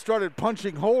Juliet started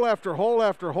punching hole after hole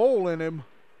after hole in him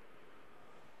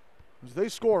as they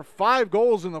score 5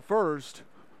 goals in the first.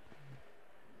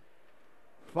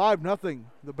 5-0,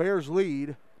 the Bears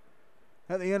lead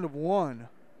at the end of one.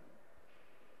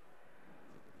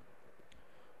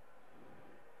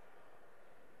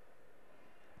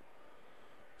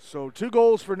 So 2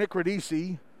 goals for Nick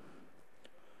Radisi.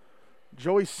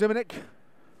 Joey Simonik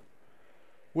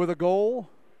with a goal.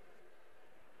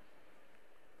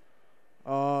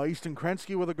 Easton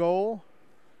Krensky with a goal.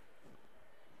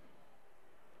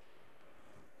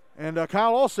 And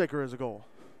Kyle Alsaker has a goal.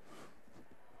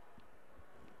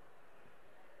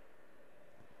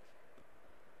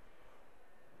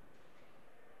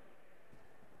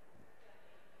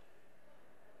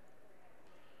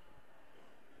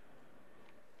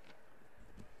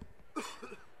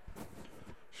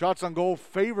 Shots on goal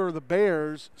favor the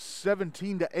Bears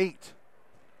 17-8.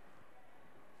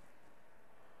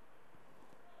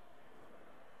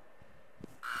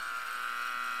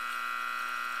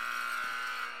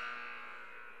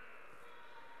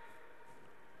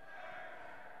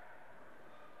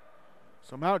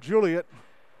 So Mount Juliet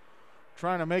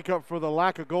trying to make up for the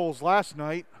lack of goals last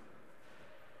night.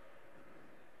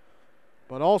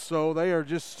 But also they are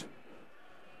just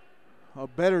a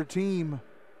better team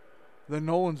than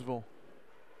Nolensville.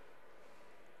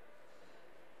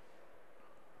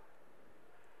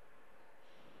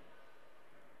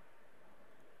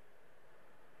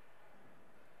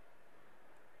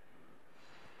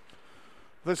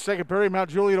 This second period, Mount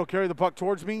Juliet will carry the puck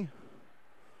towards me.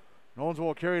 Nolensville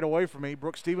will carry it away from me.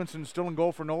 Brooks Stevenson still in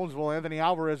goal for Nolensville. Anthony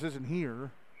Alvarez isn't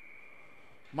here.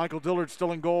 Michael Dillard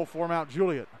still in goal for Mount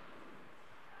Juliet.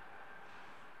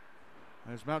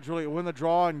 As Mount Juliet win the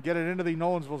draw and get it into the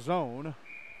Nolensville zone,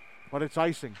 but it's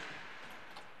icing.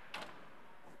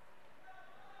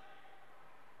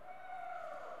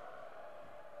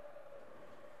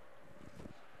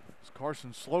 It's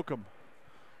Carson Slocum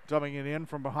dumping it in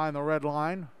from behind the red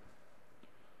line.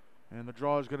 And the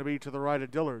draw is going to be to the right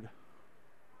of Dillard.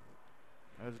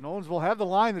 As Nolensville have the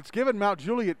line that's given Mount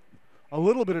Juliet a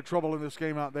little bit of trouble in this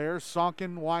game out there.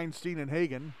 Sonkin, Weinstein, and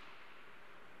Hagen.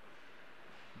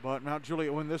 But Mount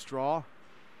Juliet win this draw.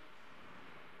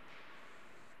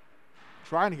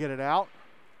 Trying to get it out.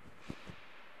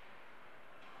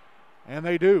 And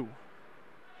they do.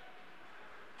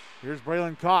 Here's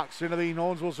Braylon Cox into the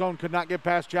Nolensville zone. Could not get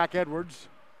past Jack Edwards.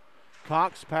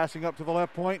 Cox passing up to the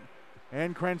left point.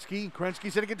 And Krensky.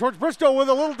 Krensky sending it towards Bristow with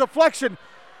a little deflection.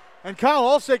 And Kyle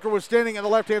Alsaker was standing at the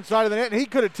left-hand side of the net, and he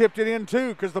could have tipped it in too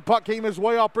because the puck came his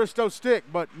way off Bristow's stick,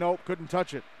 but nope, couldn't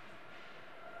touch it.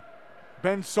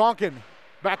 Ben Sonkin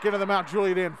back into the Mount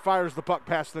Juliet end, fires the puck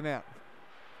past the net.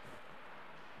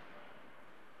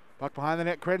 Puck behind the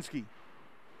net, Krensky.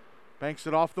 Banks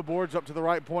it off the boards up to the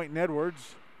right point, and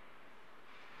Edwards.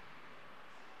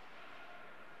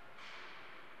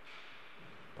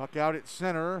 Puck out at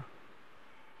center.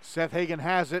 Seth Hagen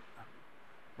has it.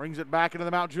 Brings it back into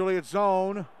the Mount Juliet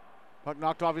zone. Puck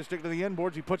knocked off his stick to the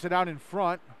inboards. He puts it out in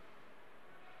front.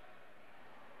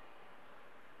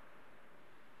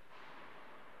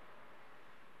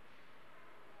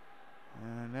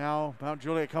 And now Mount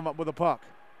Juliet come up with a puck.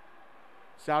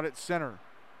 It's out at center.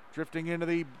 Drifting into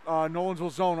the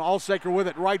Nolensville zone. Alsaker with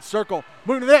it. Right circle.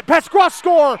 Moving to the net. Pass across.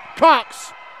 Score.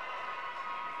 Cox.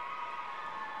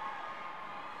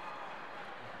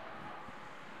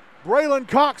 Braylon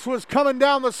Cox was coming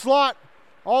down the slot.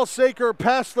 Alsaker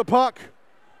passed the puck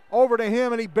over to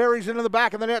him, and he buries it into the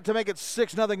back of the net to make it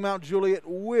 6-0 Mount Juliet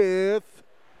with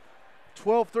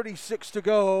 12:36 to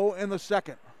go in the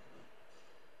second.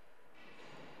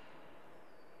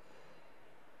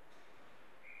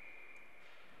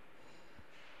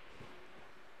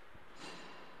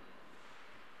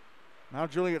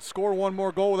 Mount Juliet score one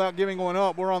more goal without giving one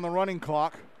up. We're on the running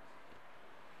clock.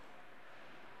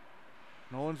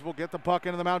 Nolens will get the puck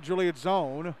into the Mount Juliet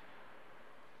zone.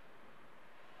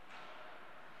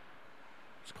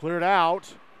 It's cleared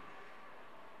out.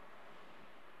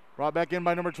 Brought back in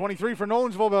by number 23 for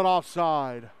Nolensville, but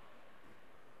offside.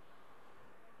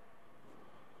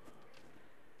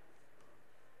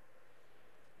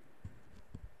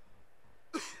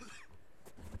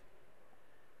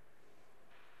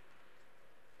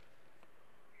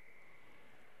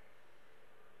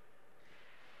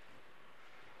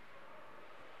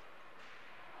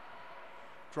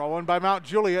 Draw one by Mount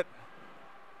Juliet.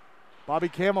 Bobby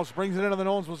Camos brings it into the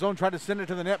Nolensville zone, tried to send it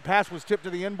to the net. Pass was tipped to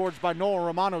the inboards by Noah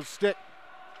Romano's stick.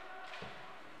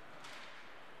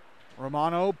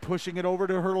 Romano pushing it over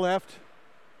to her left.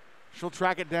 She'll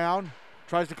track it down.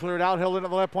 Tries to clear it out. Held into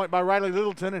the left point by Riley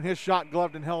Littleton, and his shot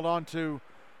gloved and held on to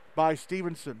by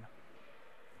Stevenson.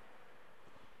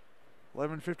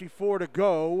 11:54 to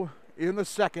go in the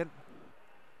second.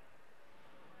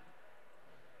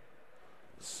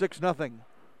 6-0.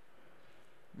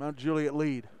 Mount Juliet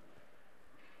lead.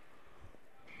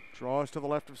 Draws to the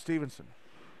left of Stevenson.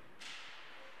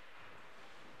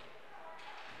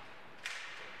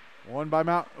 One by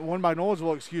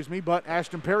Nolensville, but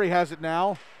Ashton Perry has it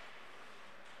now.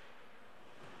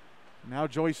 Now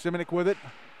Joey Simonik with it.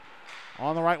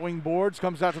 On the right wing boards,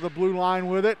 comes out to the blue line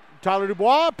with it. Tyler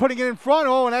Dubois putting it in front.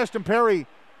 Oh, and Ashton Perry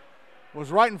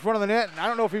was right in front of the net. I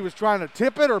don't know if he was trying to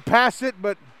tip it or pass it,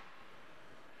 but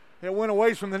it went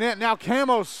away from the net. Now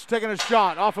Camos taking a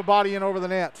shot off a body and over the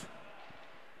net.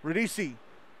 Radici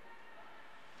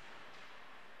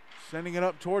sending it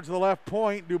up towards the left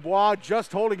point. Dubois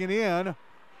just holding it in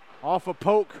off a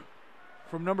poke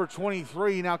from number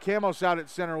 23. Now Camos out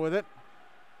at center with it.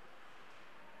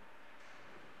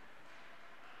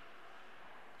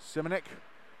 Simonik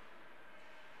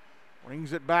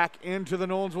brings it back into the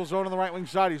Nolensville zone on the right wing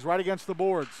side. He's right against the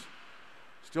boards.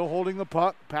 Still holding the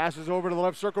puck. Passes over to the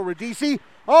left circle. Radici.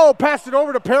 Oh, passed it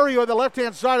over to Perry on the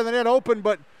left-hand side of the net open,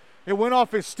 but it went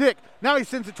off his stick. Now he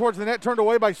sends it towards the net, turned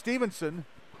away by Stevenson.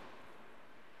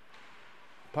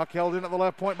 Puck held in at the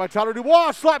left point by Tyler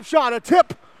Dubois. Slap shot, a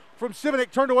tip from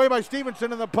Simonik, turned away by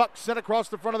Stevenson, and the puck sent across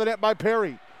the front of the net by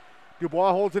Perry.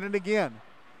 Dubois holds it in again.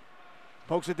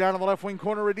 Pokes it down in the left wing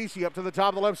corner. Radici up to the top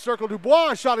of the left circle.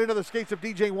 Dubois shot into the skates of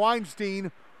DJ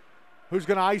Weinstein, who's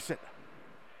going to ice it.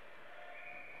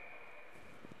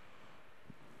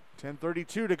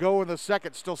 10:32 to go in the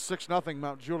second. Still 6-0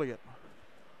 Mount Juliet.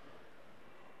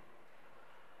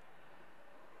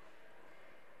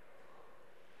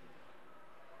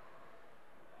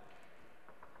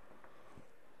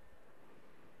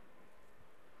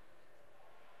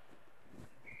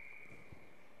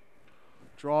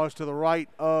 Draws to the right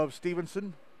of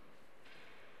Stevenson.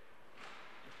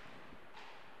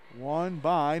 Won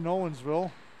by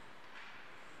Nolensville.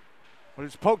 But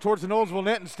it's poked towards the Nolensville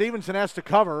net, and Stevenson has to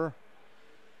cover.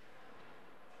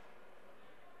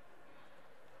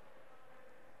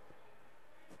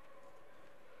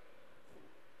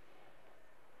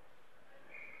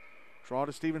 Draw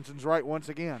to Stevenson's right once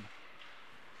again.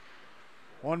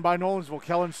 Won by Nolensville.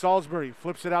 Kellen Salisbury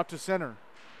flips it out to center.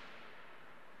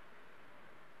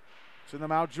 It's in the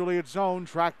Mount Juliet zone,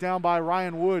 tracked down by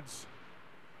Ryan Woods.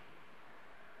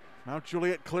 Mount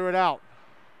Juliet clear it out.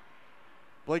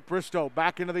 Blake Bristow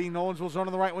back into the Nolensville zone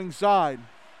on the right wing side.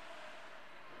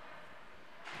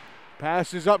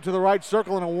 Passes up to the right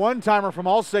circle, and a one-timer from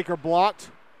Alsaker blocked.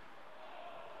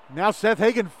 Now Seth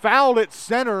Hagen fouled at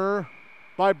center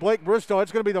by Blake Bristow.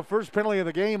 It's going to be the first penalty of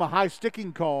the game, a high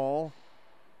sticking call.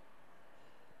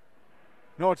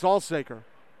 No, it's Alsaker.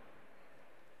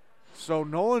 So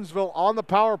Nolensville on the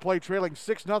power play trailing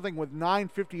 6-0 with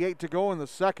 9:58 to go in the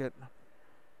second.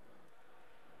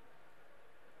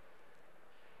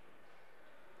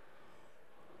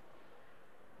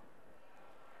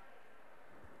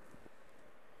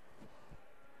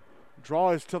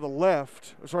 Draw is to the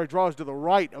left. Draw is to the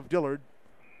right of Dillard.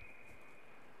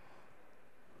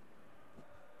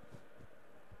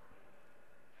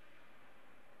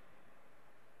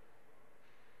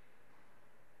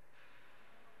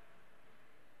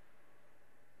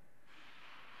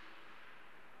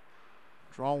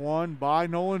 Draw one by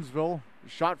Nolensville.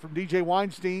 Shot from DJ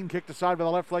Weinstein, kicked aside by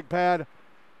the left leg pad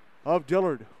of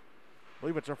Dillard. I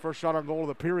believe it's our first shot on goal of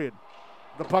the period.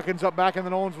 The puck ends up back in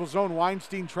the Nolensville zone.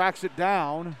 Weinstein tracks it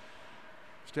down.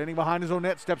 Standing behind his own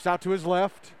net, steps out to his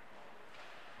left.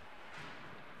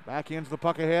 Backhands the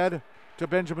puck ahead to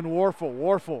Benjamin Warfel.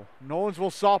 Warfel,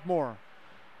 Nolensville sophomore,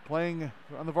 playing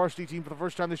on the varsity team for the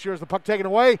first time this year. As the puck taken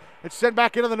away, it's sent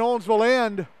back into the Nolensville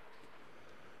end.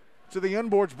 To the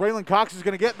inboards, Braylon Cox is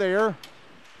going to get there.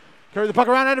 Carry the puck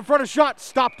around and in front of shot.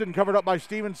 Stopped and covered up by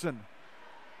Stevenson.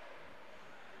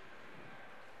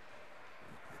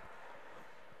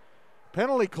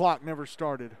 Penalty clock never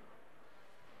started.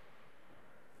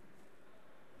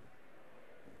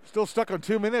 Still stuck on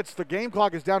 2 minutes. The game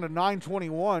clock is down to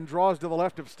 9:21. Draws to the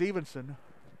left of Stevenson.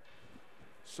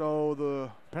 So the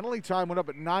penalty time went up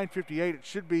at 9:58. It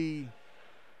should be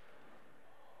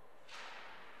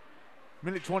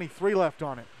minute 23 left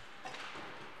on it.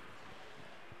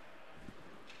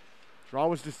 Draw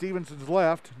was to Stevenson's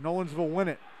left. Nolensville win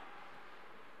it.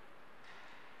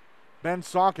 Ben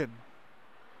Saukin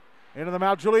into the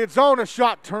Mount Juliet zone. A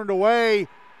shot turned away.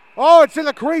 Oh, it's in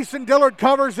the crease and Dillard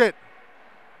covers it.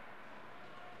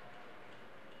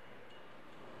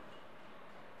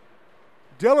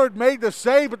 Dillard made the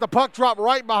save, but the puck dropped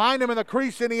right behind him in the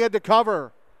crease and he had to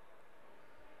cover.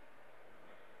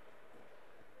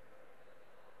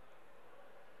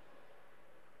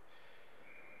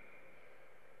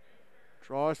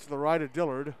 Draws to the right of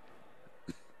Dillard.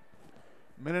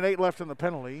 Minute 8 left in the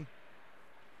penalty.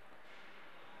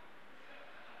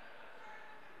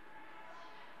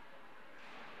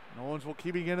 Nolensville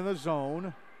keeping it in the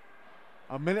zone.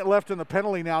 A minute left in the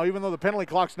penalty now, even though the penalty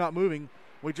clock's not moving.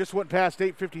 We just went past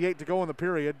 8:58 to go in the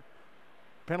period.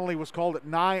 Penalty was called at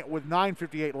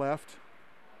 9:58 left.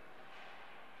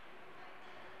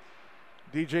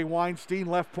 DJ Weinstein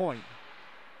left point.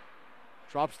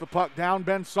 Drops the puck down.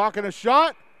 Ben Saukin a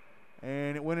shot.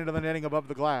 And it went into the netting above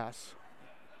the glass.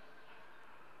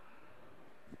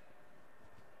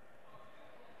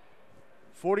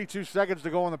 .42 seconds to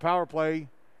go on the power play.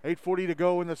 8:40 to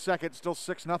go in the second. Still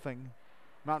 6-0.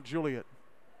 Mount Juliet.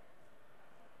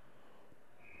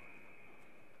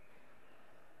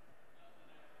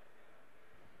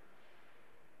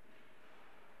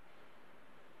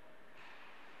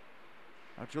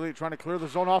 Mount Juliet trying to clear the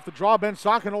zone off the draw. Ben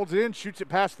Saukin holds it in, shoots it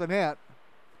past the net.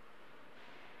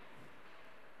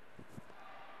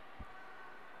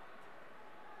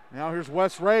 Now here's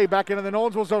Wes Ray back into the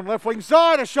Nolensville zone. Left wing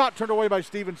side. A shot turned away by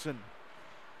Stevenson.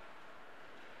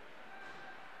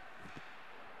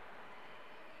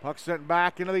 Puck sent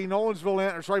back into the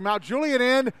Mount Juliet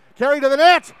end. Carried to the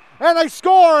net. And they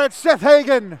score. It's Seth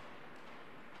Hagen.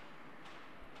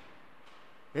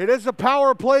 It is a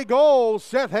power play goal.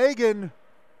 Seth Hagen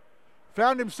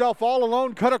found himself all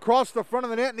alone, cut across the front of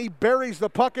the net, and he buries the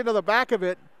puck into the back of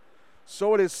it.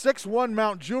 So it is 6-1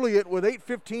 Mount Juliet with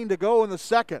 8:15 to go in the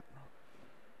second.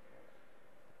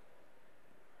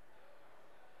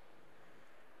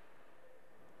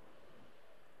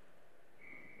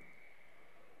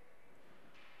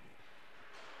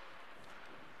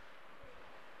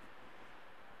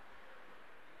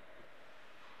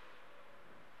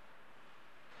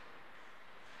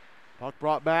 Puck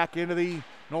brought back into the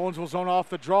Nolensville zone off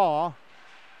the draw.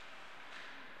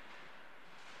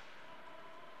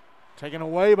 Taken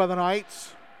away by the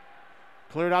Knights.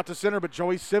 Cleared out to center, but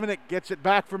Joey Simonik gets it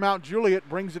back for Mount Juliet,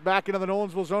 brings it back into the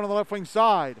Nolensville zone on the left wing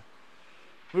side.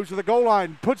 Moves to the goal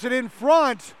line, puts it in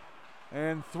front,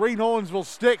 and 3 Nolensville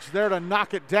sticks there to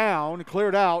knock it down.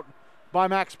 Cleared out by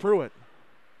Max Pruitt.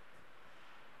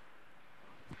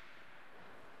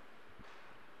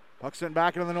 Puck sent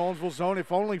back into the Nolensville zone,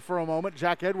 if only for a moment.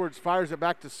 Jack Edwards fires it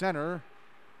back to center.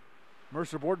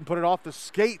 Mercer Borden put it off the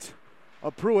skate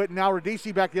of Pruitt. Now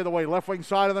Radisi back the other way, left wing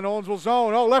side of the Nolensville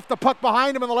zone. Oh, left the puck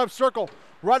behind him in the left circle,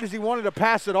 right as he wanted to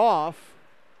pass it off.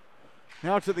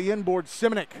 Now it's at the inboard.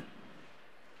 Simonik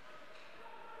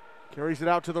carries it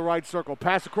out to the right circle.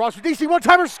 Pass across. Radisi,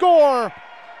 one-timer, score!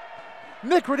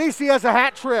 Nick Radisi has a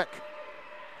hat trick.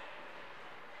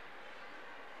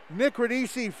 Nick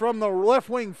Radisi from the left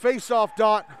wing faceoff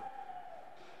dot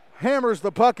hammers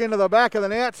the puck into the back of the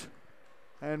net.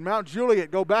 And Mount Juliet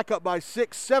go back up by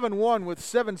 6, 7-1 with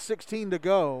 7:16 to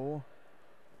go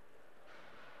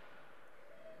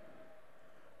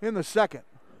in the second.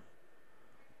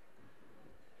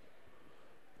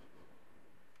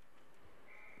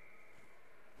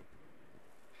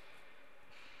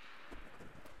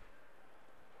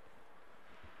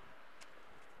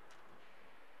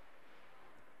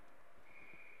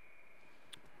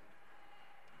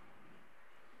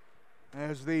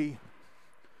 As the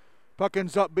puck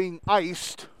ends up being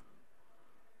iced.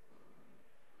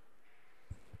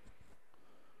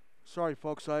 Sorry,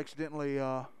 folks, I accidentally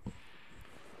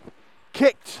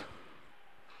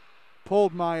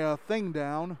pulled my thing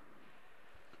down.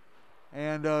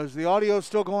 And is the audio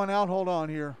still going out? Hold on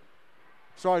here.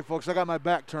 Sorry, folks, I got my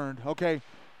back turned. Okay,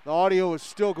 the audio is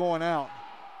still going out.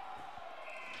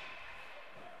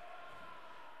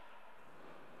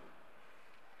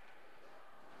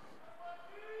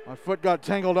 My foot got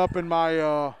tangled up in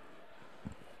my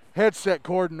headset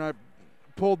cord, and I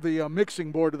pulled the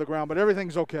mixing board to the ground, but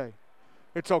everything's okay.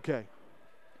 It's okay.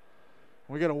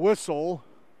 We get a whistle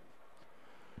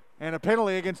and a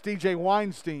penalty against DJ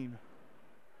Weinstein.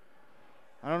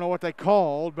 I don't know what they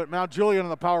called, but Mount Juliet on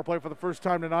the power play for the first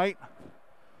time tonight,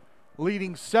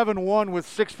 leading 7-1 with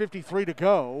 6:53 to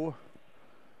go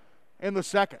in the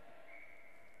second.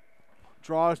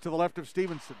 Draws to the left of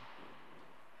Stevenson.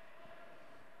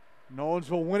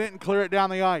 Nolans will win it and clear it down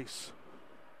the ice.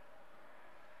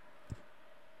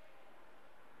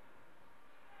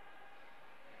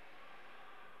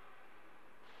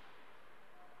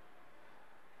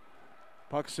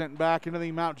 Puck sent back into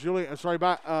the Mount Juliet,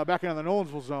 back into the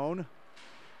Nolansville zone.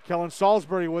 Kellen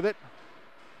Salisbury with it.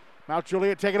 Mount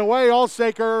Juliet taken away.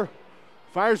 Allsaker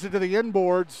fires it to the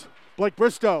inboards. Blake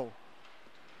Bristow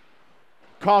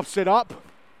coughs it up.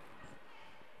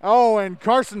 Oh, and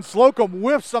Carson Slocum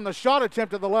whiffs on the shot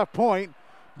attempt at the left point.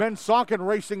 Ben Sonkin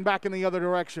racing back in the other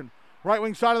direction. Right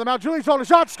wing side of the Mount Juliet zone. A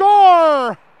shot,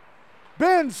 score!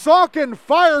 Ben Sonkin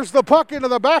fires the puck into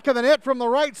the back of the net from the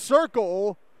right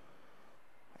circle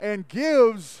and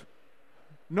gives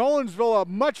Nolansville a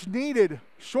much-needed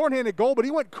shorthanded goal, but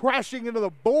he went crashing into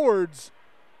the boards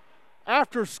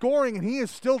after scoring, and he is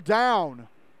still down.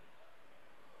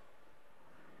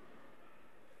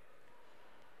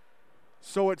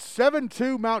 So it's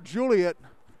 7-2 Mount Juliet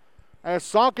as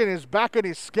Sonkin is back on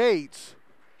his skates.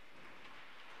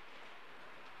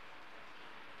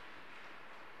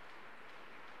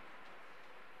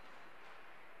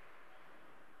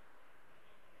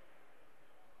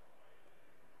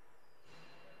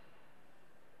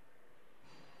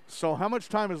 So how much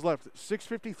time is left?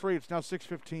 6:53, it's now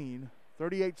 6:15,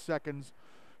 38 seconds.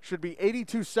 Should be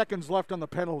 82 seconds left on the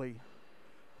penalty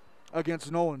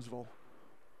against Nolansville.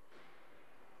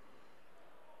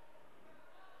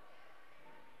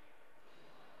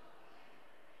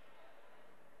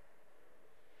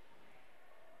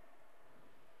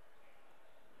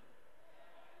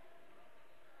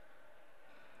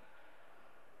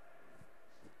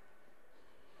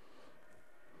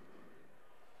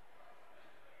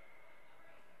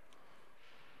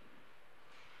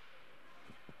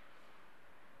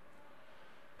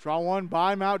 Draw one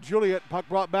by Mount Juliet. Puck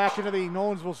brought back into the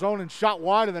Nolansville zone and shot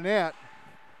wide of the net.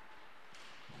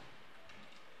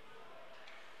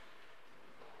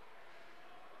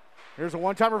 Here's a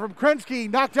one-timer from Krensky.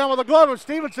 Knocked down with a glove of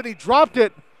Stevenson. He dropped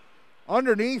it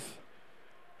underneath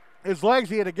his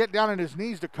legs. He had to get down on his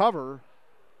knees to cover.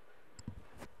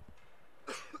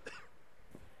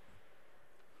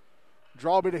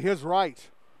 Draw will be to his right.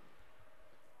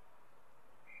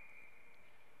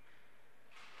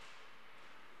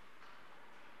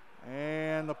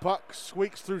 And the puck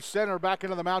squeaks through center back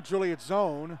into the Mount Juliet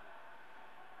zone.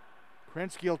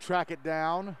 Krensky will track it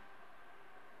down.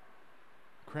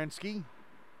 Krensky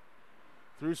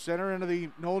through center into the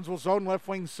Nolansville zone, left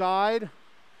wing side.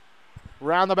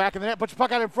 Round the back of the net, puts the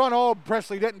puck out in front. Oh,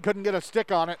 Presley couldn't get a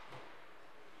stick on it.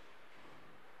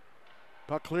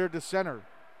 Puck cleared to center.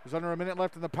 There's under a minute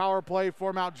left in the power play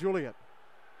for Mount Juliet.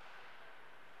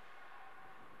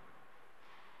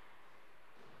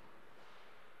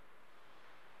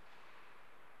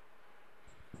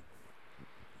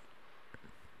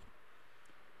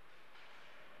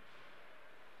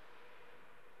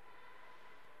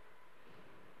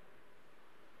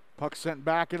 Puck sent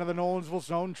back into the Nolansville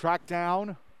zone, tracked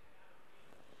down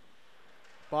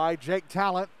by Jake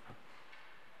Talent.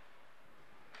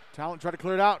 Talent tried to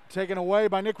clear it out, taken away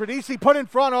by Nick Radisi, put in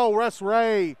front. Oh, Russ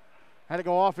Ray had to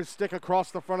go off his stick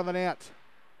across the front of the net.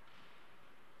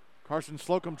 Carson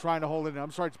Slocum trying to hold it in.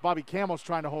 I'm sorry, it's Bobby Campbell's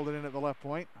trying to hold it in at the left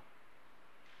point.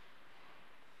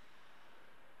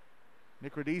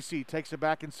 Nick Radici takes it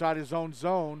back inside his own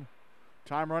zone.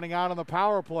 Time running out on the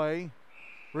power play.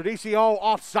 Radici,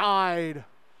 offside.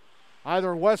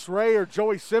 Either Wes Ray or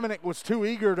Joey Simonik was too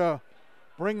eager to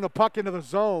bring the puck into the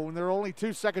zone. There are only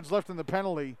 2 seconds left in the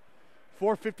penalty.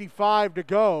 4:55 to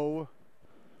go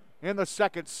in the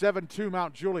second. 7-2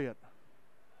 Mount Juliet.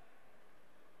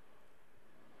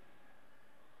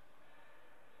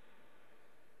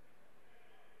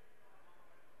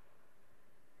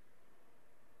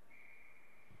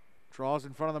 Draws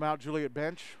in front of the Mount Juliet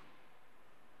bench.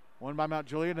 Won by Mount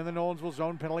Juliet, and the Nolensville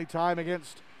zone penalty time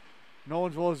against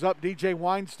Nolensville is up. DJ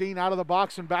Weinstein out of the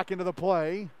box and back into the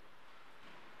play.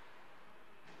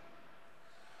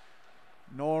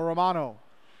 Noah Romano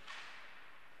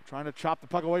trying to chop the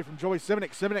puck away from Joey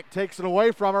Simonik. Simonik takes it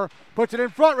away from her, puts it in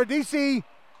front. Radici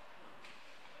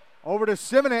over to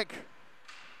Simonik.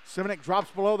 Simonik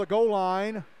drops below the goal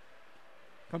line.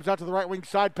 Comes out to the right wing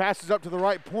side, passes up to the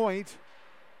right point.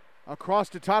 Across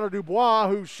to Tyler Dubois,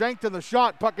 who shanked in the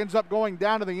shot. Puck ends up going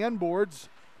down to the end boards.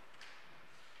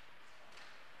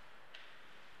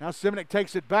 Now Simonik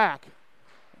takes it back.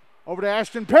 Over to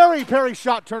Ashton Perry. Perry's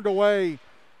shot turned away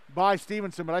by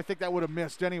Stevenson, but I think that would have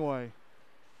missed anyway.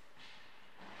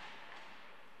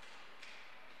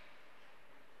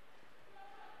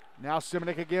 Now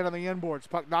Simonik again on the end boards.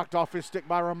 Puck knocked off his stick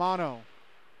by Romano.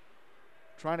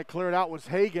 Trying to clear it out was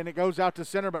Hagan. It goes out to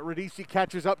center, but Radici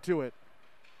catches up to it.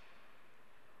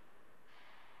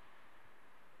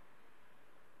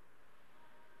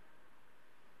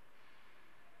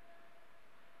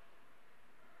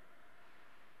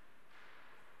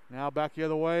 Now back the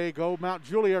other way, go Mount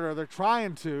Juliet, or they're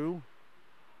trying to.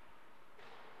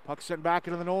 Puck sent back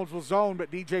into the Nolensville zone, but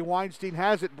DJ Weinstein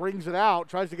has it, brings it out,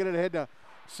 tries to get it ahead to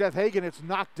Seth Hagan. It's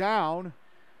knocked down.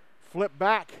 Flip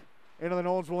back into the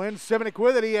Nolensville end. Simonik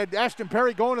with it. He had Ashton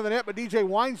Perry going to the net, but DJ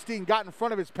Weinstein got in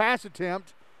front of his pass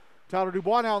attempt. Tyler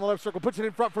Dubois now in the left circle, puts it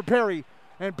in front for Perry,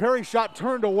 and Perry's shot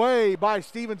turned away by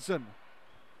Stevenson.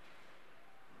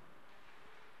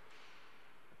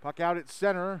 Puck out at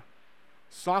center.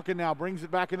 Sonkin now brings it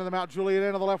back into the Mount Juliet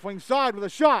end of the left wing side with a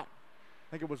shot.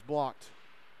 I think it was blocked.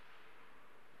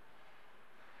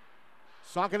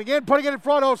 Sonkin again, putting it in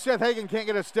front. Seth Hagan can't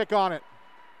get a stick on it.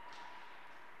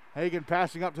 Hagan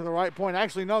passing up to the right point.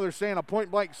 Actually, no, they're saying a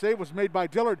point-blank save was made by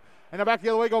Dillard. And now back the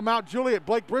other way go Mount Juliet.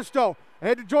 Blake Bristow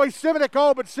ahead to Joey Simonik.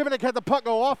 But Simonik had the puck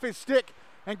go off his stick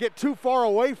and get too far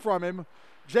away from him.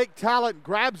 Jake Talent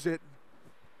grabs it.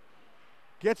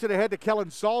 Gets it ahead to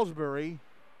Kellen Salisbury.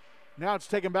 Now it's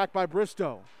taken back by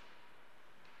Bristow.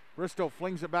 Bristow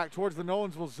flings it back towards the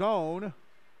Nolensville zone.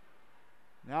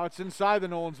 Now it's inside the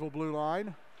Nolensville blue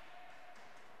line.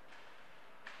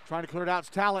 Trying to clear it out. It's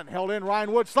Talent held in.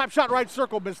 Ryan Wood, slap shot right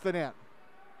circle, missed the net.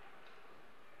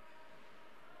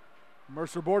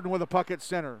 Mercer Borden with a puck at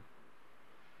center.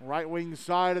 Right wing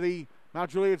side of the Mount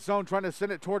Juliet zone, trying to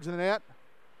send it towards the net.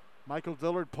 Michael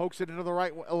Dillard pokes it into the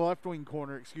left wing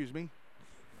corner,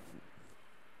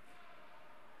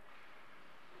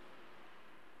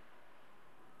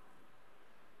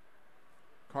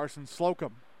 Carson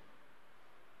Slocum.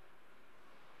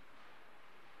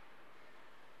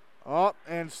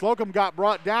 And Slocum got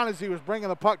brought down as he was bringing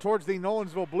the puck towards the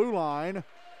Nolensville blue line.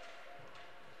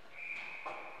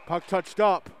 Puck touched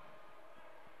up.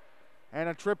 And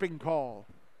a tripping call.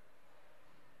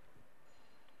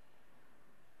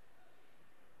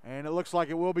 And it looks like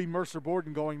it will be Mercer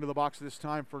Borden going to the box this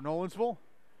time for Nolensville.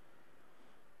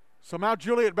 So Mount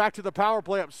Juliet back to the power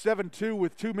play, up 7-2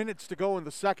 with 2 minutes to go in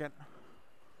the second.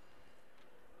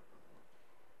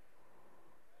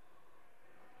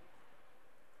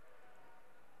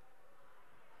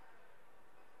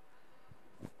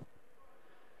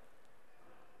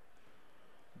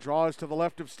 Draws to the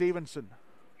left of Stevenson.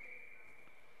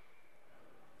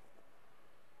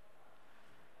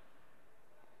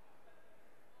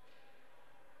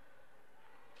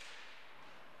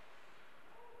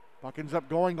 Puck ends up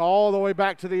going all the way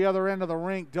back to the other end of the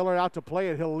rink. Dillard out to play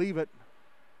it. He'll leave it.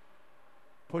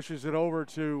 Pushes it over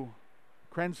to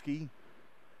Krensky.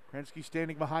 Krensky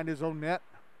standing behind his own net.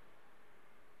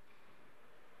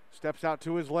 Steps out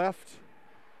to his left.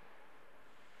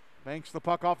 Banks the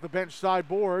puck off the bench side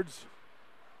boards.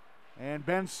 And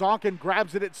Ben Sonkin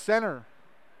grabs it at center.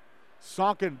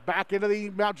 Sonkin back into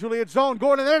the Mount Juliet zone.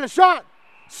 Going in there and a shot.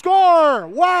 Score!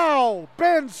 Wow!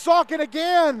 Ben Sonkin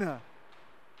again.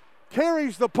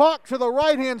 Carries the puck to the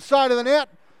right-hand side of the net.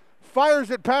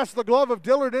 Fires it past the glove of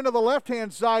Dillard into the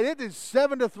left-hand side. It is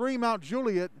 7-3 Mount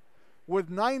Juliet with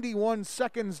 91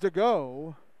 seconds to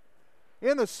go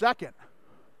in the second.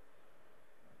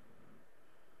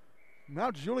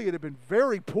 Mount Juliet had been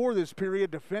very poor this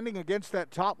period defending against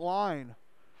that top line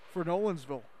for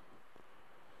Nolensville.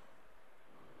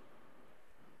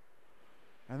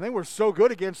 And they were so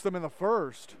good against them in the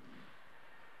first.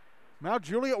 Mount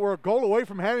Juliet were a goal away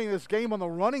from having this game on the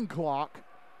running clock.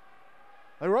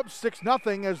 They were up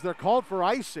 6-0 as they're called for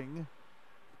icing.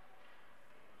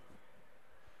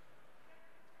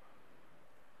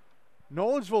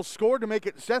 Nolensville scored to make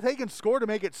it, Seth Hagen scored to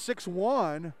make it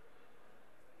 6-1.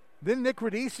 Then Nick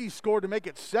Radici scored to make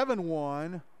it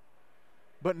 7-1.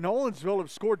 But Nolensville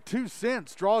have scored 2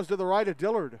 since. Draws to the right of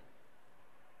Dillard.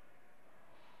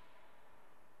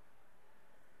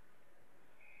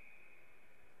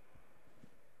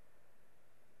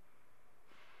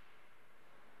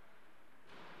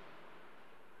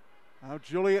 Now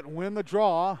Juliet win the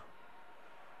draw.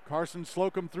 Carson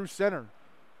Slocum through center.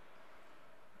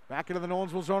 Back into the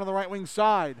Nolensville zone on the right wing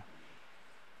side.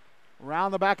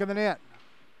 Around the back of the net.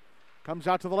 Comes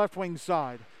out to the left wing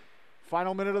side.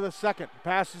 Final minute of the second.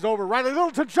 Passes over. Riley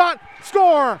Littleton shot.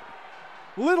 Score!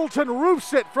 Littleton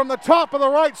roofs it from the top of the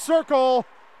right circle.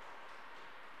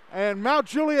 And Mount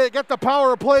Juliet get the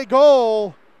power play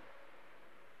goal.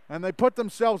 And they put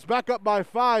themselves back up by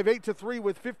 5, 8-3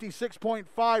 with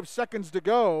 56.5 seconds to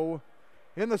go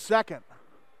in the second.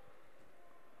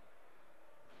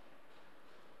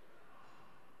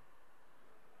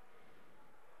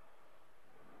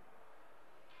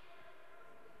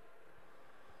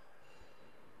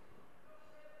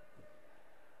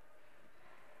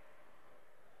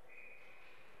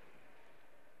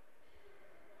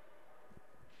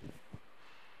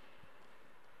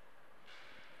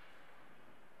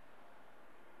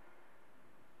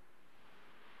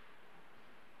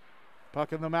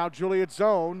 Puck in the Mount Juliet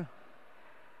zone.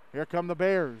 Here come the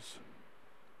Bears.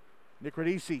 Nick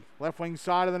Radici, left wing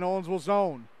side of the Nolensville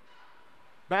zone.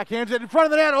 Backhands it in front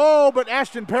of the net. Oh, but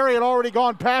Ashton Perry had already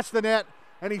gone past the net,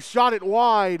 and he shot it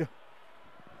wide.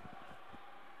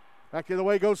 Back the other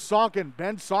way goes Sonkin.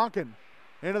 Ben Sonkin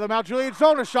into the Mount Juliet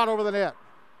zone. A shot over the net.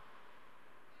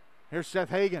 Here's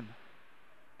Seth Hagen.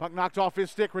 Puck knocked off his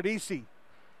stick. Radici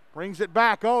brings it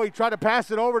back. Oh, he tried to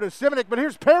pass it over to Simonik, but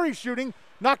here's Perry shooting.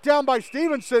 Knocked down by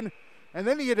Stevenson, and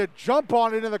then he had to jump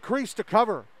on it in the crease to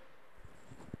cover.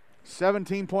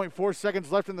 17.4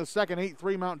 seconds left in the second,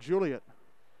 8-3 Mount Juliet.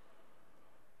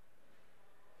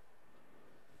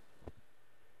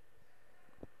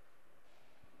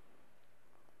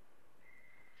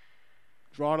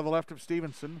 Draw to the left of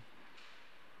Stevenson.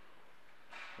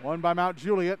 Won by Mount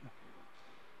Juliet,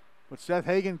 but Seth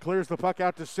Hagen clears the puck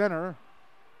out to center.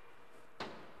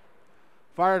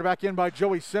 Fired back in by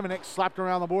Joey Simonik. Slapped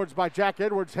around the boards by Jack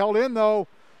Edwards. Held in, though.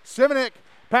 Simonik,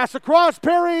 pass across.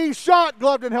 Perry, shot.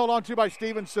 Gloved and held onto by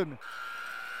Stevenson.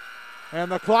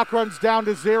 And the clock runs down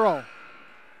to 0.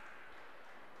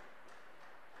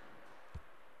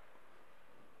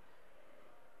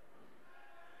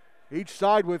 Each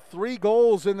side with 3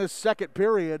 goals in this second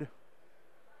period.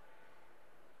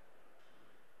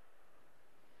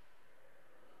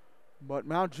 But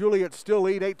Mount Juliet still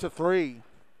lead 8-3.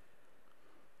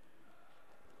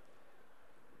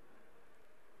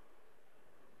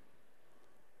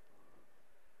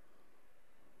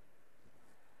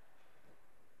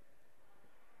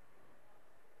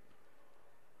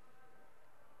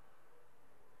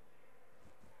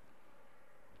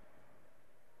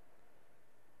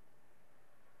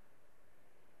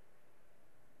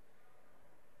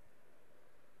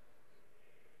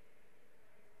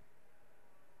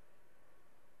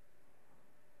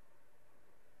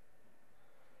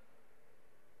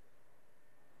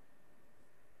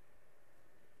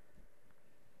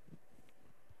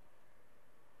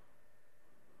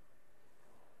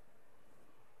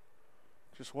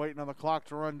 Just waiting on the clock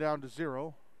to run down to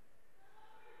 0.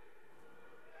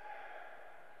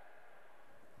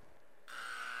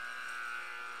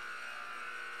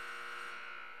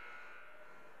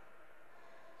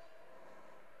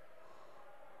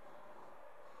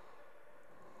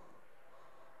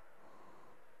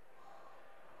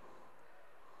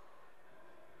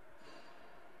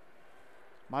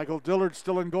 Michael Dillard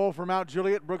still in goal for Mount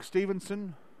Juliet. Brooks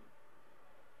Stevenson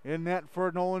in net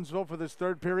for Nolensville for this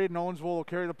third period. Nolensville will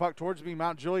carry the puck towards me.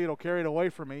 Mount Juliet will carry it away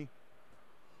from me.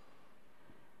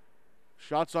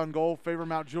 Shots on goal favor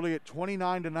Mount Juliet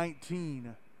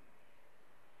 29-19.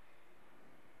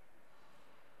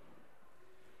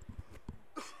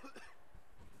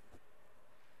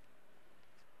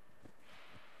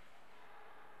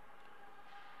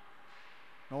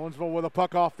 Nolensville with a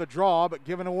puck off the draw, but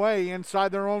given away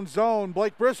inside their own zone.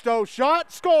 Blake Bristow,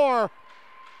 shot, score!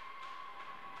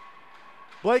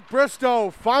 Blake Bristow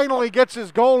finally gets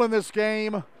his goal in this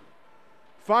game,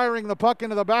 firing the puck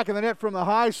into the back of the net from the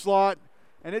high slot,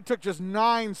 and it took just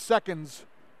 9 seconds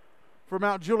for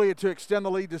Mount Juliet to extend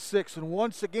the lead to 6. And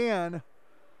once again,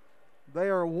 they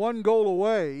are 1 goal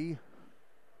away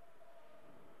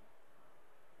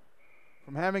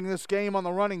from having this game on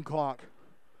the running clock.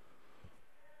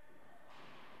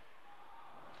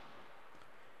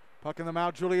 Puck in the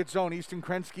Mount Juliet zone. Easton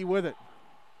Krensky with it.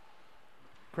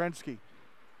 Krensky,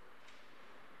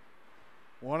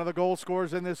 one of the goal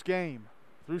scorers in this game,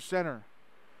 through center.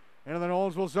 Into the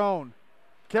Nolensville zone.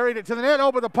 Carried it to the net.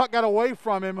 Oh, but the puck got away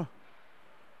from him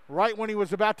right when he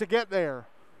was about to get there.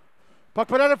 Puck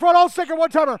put out in front. Allsaker,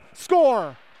 one-timer.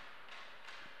 Score.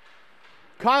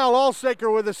 Kyle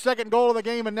Allsaker with the second goal of the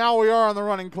game, and now we are on the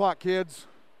running clock, kids.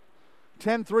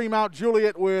 10-3 Mount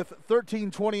Juliet with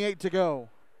 13:28 to go.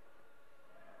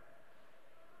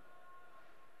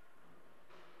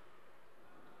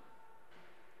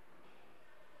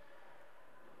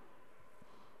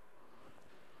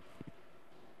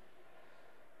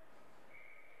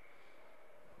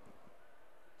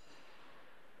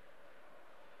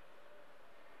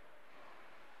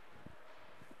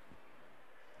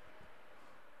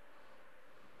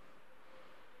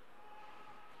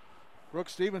 Brooke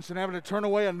Stevenson having to turn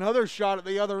away another shot at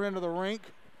the other end of the rink.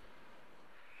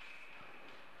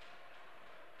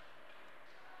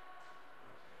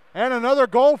 And another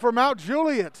goal for Mount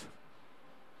Juliet.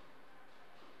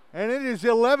 And it is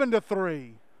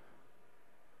 11-3.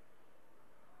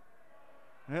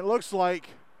 And it looks like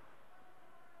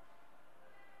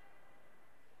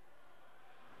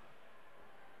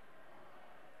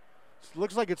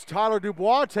it's Tyler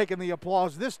Dubois taking the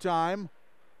applause this time.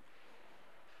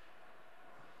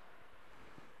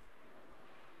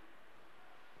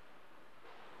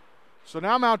 So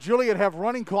now Mount Juliet have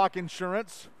running clock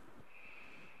insurance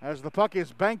as the puck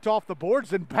is banked off the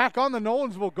boards and back on the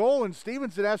Nolensville goal, and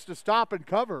Stevenson has to stop and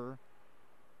cover.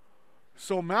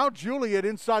 So Mount Juliet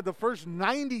inside the first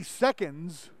 90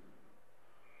 seconds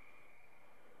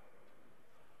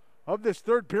of this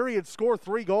third period score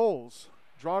 3 goals.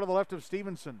 Draw to the left of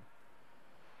Stevenson.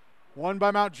 One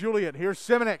by Mount Juliet. Here's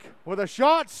Simonik with a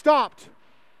shot stopped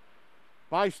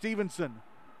by Stevenson.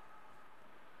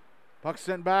 Puck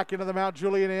sent back into the Mount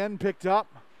Juliet end, picked up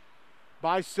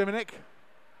by Simonik.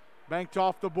 Banked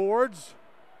off the boards.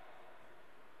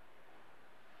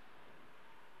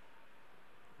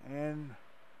 And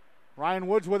Ryan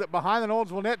Woods with it behind the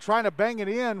Nolensville net, trying to bang it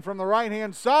in from the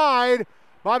right-hand side.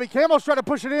 Bobby Campbell's trying to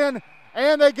push it in,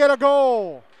 and they get a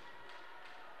goal.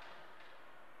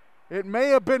 It may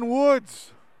have been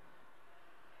Woods.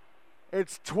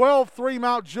 It's 12-3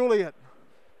 Mount Juliet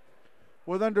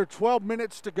with under 12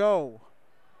 minutes to go.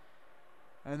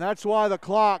 And that's why the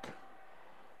clock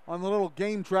on the little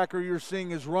game tracker you're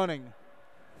seeing is running.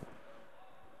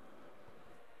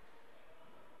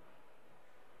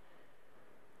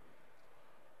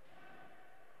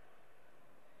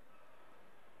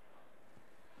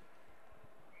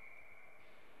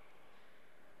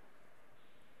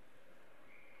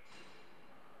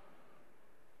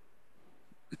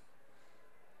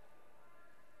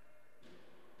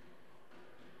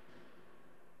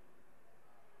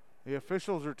 The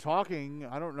officials are talking.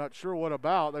 I'm not sure what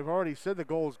about. They've already said the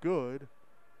goal is good.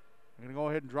 They're going to go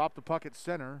ahead and drop the puck at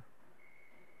center.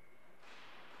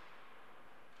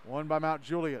 One by Mount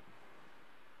Juliet.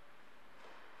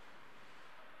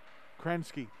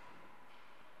 Krensky.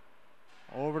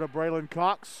 Over to Braylon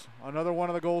Cox, another one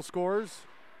of the goal scorers.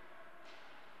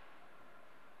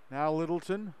 Now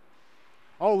Littleton.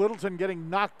 Oh, Littleton getting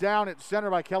knocked down at center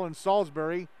by Kellen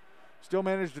Salisbury. Still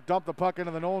managed to dump the puck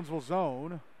into the Nolensville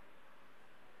zone.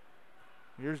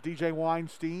 Here's DJ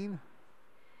Weinstein.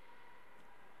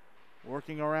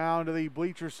 Working around to the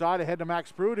bleacher side, ahead to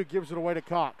Max Pruitt, who gives it away to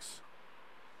Cox.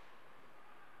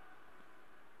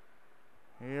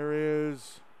 Here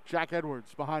is Jack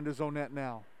Edwards behind his own net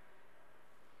now.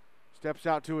 Steps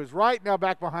out to his right, now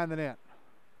back behind the net.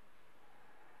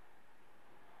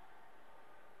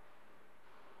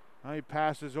 Now he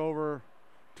passes over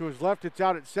to his left. It's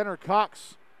out at center.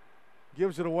 Cox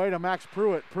gives it away to Max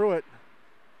Pruitt. Pruitt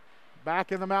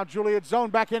back in the Mount Juliet zone,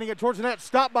 backhanding it towards the net.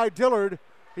 Stopped by Dillard.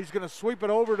 He's going to sweep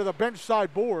it over to the bench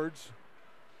side boards.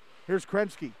 Here's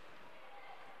Krensky.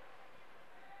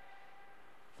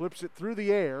 Flips it through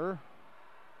the air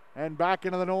and back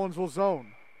into the Nolensville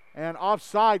zone. And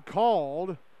offside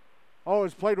called. Oh,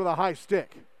 it's played with a high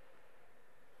stick.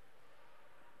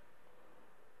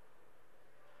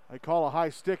 They call a high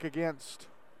stick against,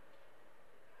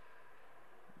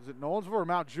 is it Nolensville or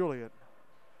Mount Juliet?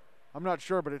 I'm not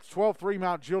sure, but it's 12-3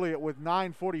 Mount Juliet with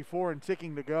 9:44 and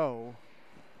ticking to go.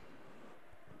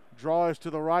 Draw is to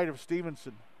the right of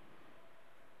Stevenson.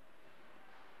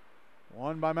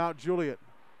 One by Mount Juliet.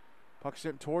 Puck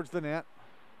sent towards the net.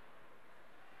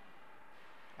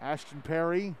 Ashton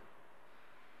Perry.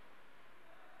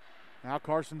 Now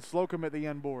Carson Slocum at the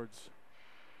end boards.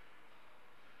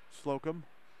 Slocum.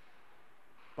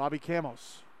 Bobby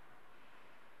Camos.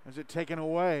 Is it taken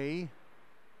away?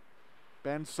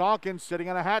 Ben Sonkin sitting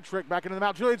on a hat trick back into the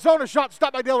Mount Juliet zone. A shot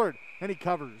stopped by Dillard, and he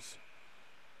covers.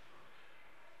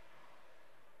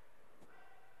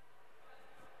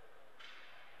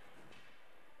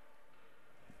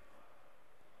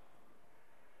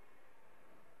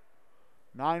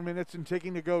 Nine minutes and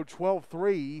ticking to go,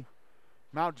 12-3.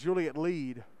 Mount Juliet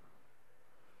lead.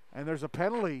 And there's a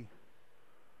penalty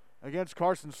against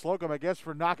Carson Slocum, I guess,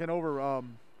 for knocking over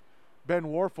Ben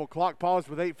Warfel. Clock paused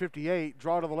with 8:58.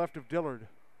 Draw to the left of Dillard.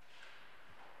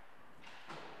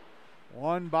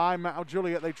 One by Mount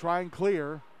Juliet. They try and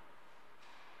clear.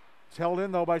 It's held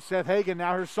in, though, by Seth Hagan.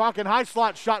 Now here's Sonkin. High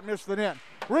slot shot, missed the net.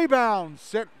 Rebound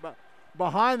sent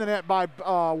behind the net by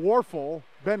Warfel.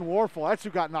 Ben Warfel. That's who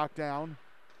got knocked down.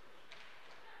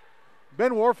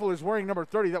 Ben Warfel is wearing number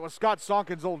 30. That was Scott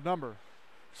Sonkin's old number.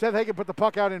 Seth Hagan put the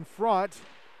puck out in front.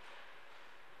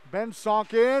 Ben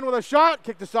Sonkin with a shot.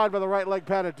 Kicked aside by the right leg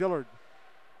pad of Dillard.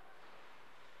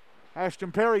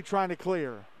 Ashton Perry trying to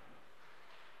clear.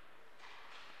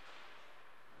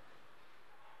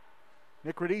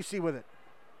 Nick Radici with it.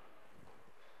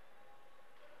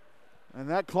 And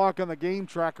that clock on the game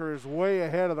tracker is way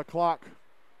ahead of the clock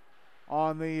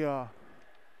on the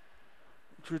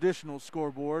traditional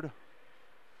scoreboard.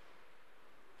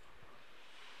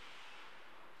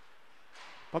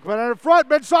 Puck went out in front.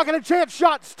 Ben Sonkin a chance.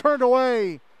 Shots turned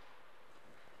away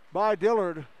by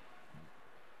Dillard.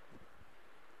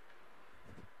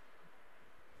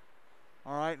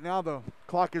 All right, now the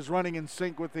clock is running in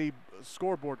sync with the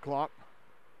scoreboard clock.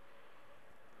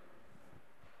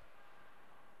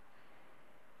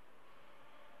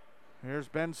 Here's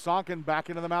Ben Sonkin back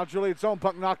into the Mount Juliet zone.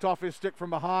 Puck knocked off his stick from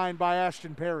behind by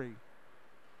Ashton Perry.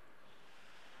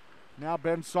 Now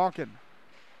Ben Sonkin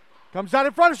comes out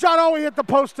in front of shot. Oh, he hit the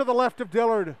post to the left of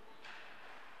Dillard.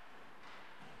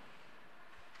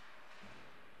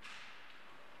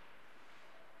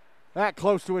 That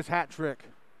close to his hat trick.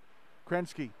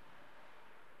 Krensky.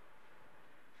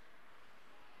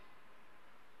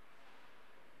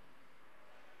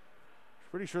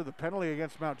 Pretty sure the penalty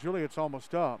against Mount Juliet's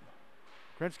almost up.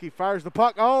 Krensky fires the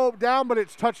puck. Oh, down, but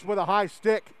it's touched with a high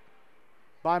stick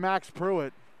by Max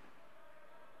Pruitt.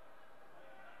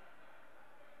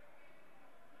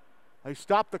 They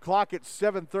stopped the clock at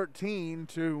 7:13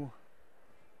 to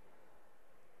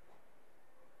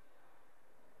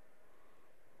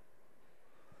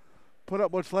put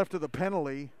up what's left of the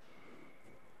penalty.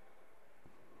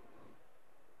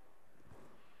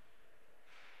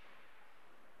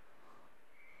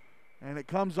 And it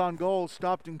comes on goal,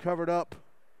 stopped and covered up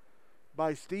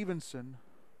by Stevenson.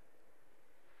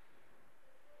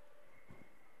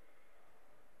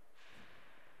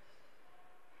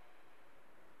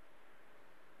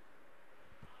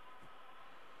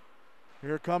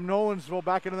 Here come Nolensville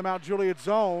back into the Mount Juliet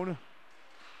zone.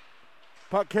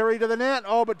 Puck carried to the net.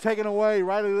 Oh, but taken away.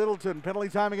 Riley Littleton. Penalty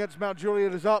time against Mount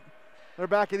Juliet is up. They're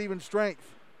back at even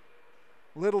strength.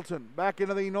 Littleton back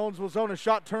into the Nolensville zone. A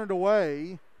shot turned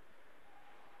away.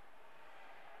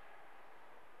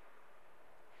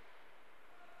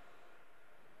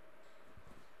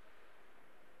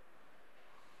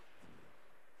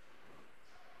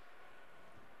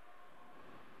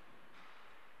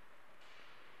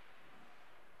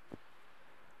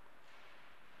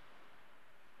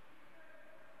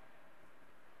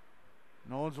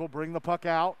 Nolens will bring the puck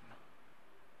out.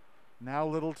 Now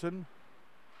Littleton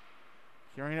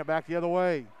carrying it back the other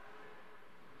way.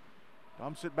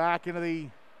 Dumps it back into the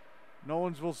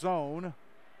Nolensville zone.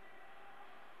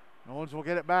 Nolens will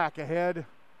get it back ahead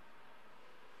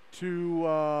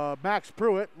to Max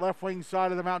Pruitt, left wing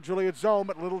side of the Mount Juliet zone,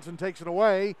 but Littleton takes it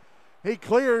away. He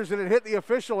clears and it hit the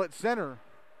official at center.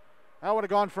 That would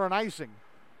have gone for an icing.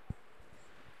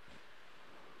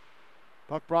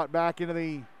 Puck brought back into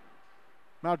the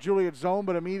Mount Juliet zone,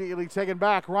 but immediately taken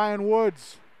back. Ryan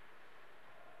Woods.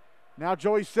 Now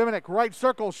Joey Simonek, right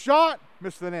circle, shot,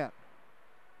 missed the net.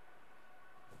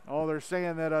 Oh, they're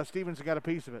saying that Stevenson got a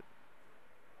piece of it.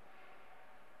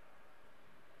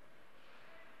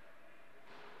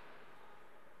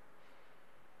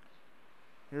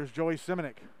 Here's Joey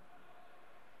Simonek.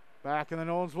 Back in the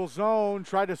Nolensville zone,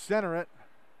 tried to center it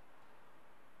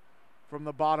from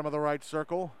the bottom of the right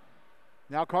circle.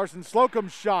 Now Carson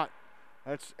Slocum's shot.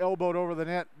 That's elbowed over the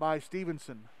net by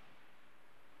Stevenson.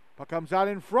 Puck comes out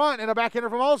in front and a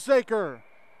backhander from Alsaker.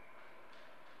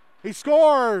 He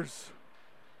scores.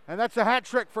 And that's a hat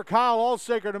trick for Kyle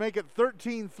Alsaker to make it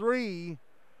 13-3.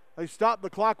 They stopped the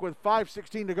clock with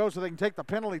 5:16 to go so they can take the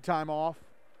penalty time off.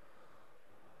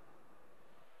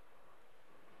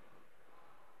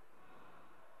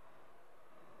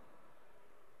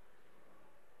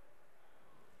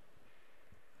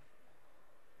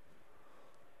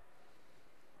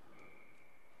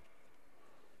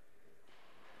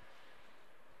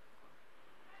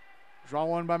 Draw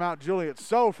one by Mount Juliet.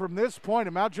 So from this point,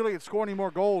 if Mount Juliet score any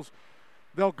more goals,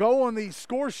 they'll go on the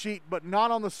score sheet but not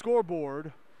on the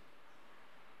scoreboard.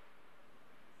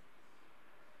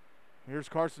 Here's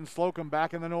Carson Slocum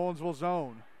back in the Nolensville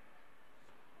zone.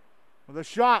 With a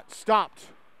shot, stopped.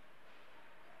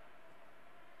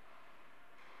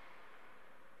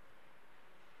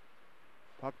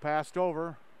 Puck passed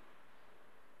over.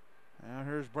 And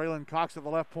here's Braylon Cox at the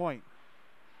left point.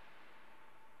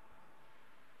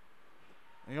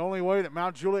 The only way that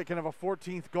Mount Juliet can have a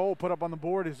 14th goal put up on the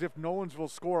board is if Nolensville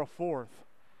score a 4th.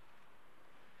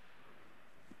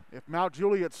 If Mount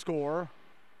Juliet score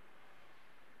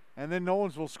and then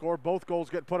Nolensville score, both goals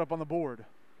get put up on the board.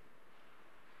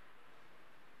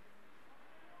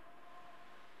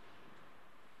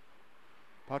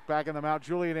 Puck back in the Mount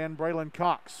Juliet end, Braylon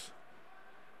Cox.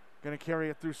 Going to carry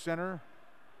it through center.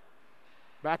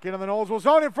 Back into the Nolensville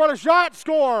zone, in front of shot,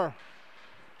 score!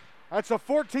 That's a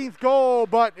 14th goal,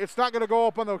 but it's not going to go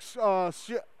up on the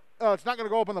it's not going to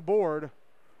go up on the board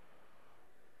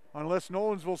unless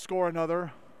Nolensville score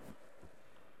another.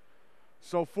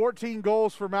 So 14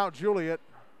 goals for Mount Juliet.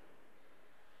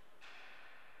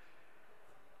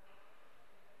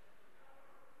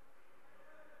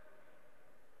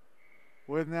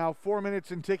 With now 4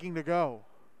 minutes and ticking to go.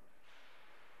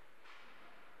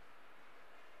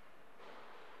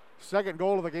 Second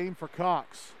goal of the game for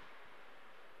Cox.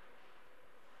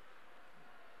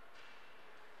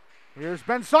 Here's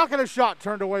Ben Sonkin, a shot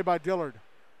turned away by Dillard.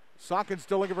 Sonkin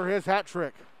still looking for his hat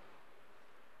trick.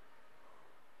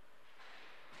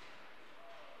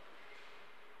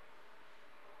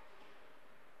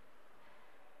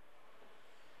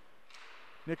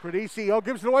 Nick Radici,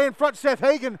 gives it away in front, Seth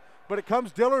Hagen, but it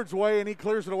comes Dillard's way and he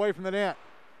clears it away from the net.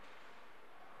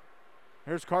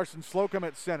 Here's Carson Slocum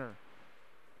at center.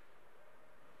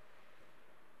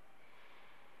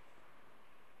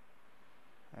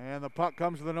 And the puck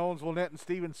comes to the Nolensville net and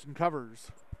Stevenson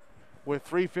covers with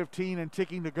 3:15 and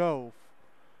ticking to go.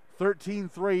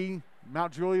 13-3.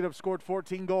 Mount Juliet have scored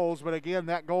 14 goals, but again,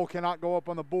 that goal cannot go up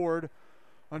on the board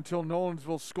until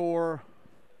Nolensville score.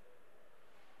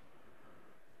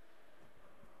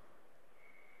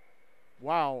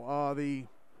 Wow, the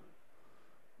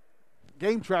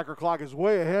game tracker clock is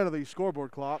way ahead of the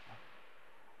scoreboard clock.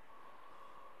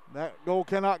 That goal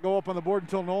cannot go up on the board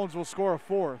until Nolensville score a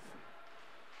 4th.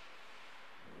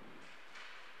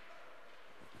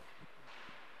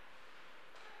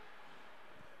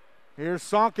 Here's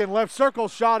Sonkin, left circle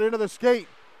shot into the skate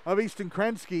of Easton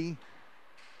Krensky.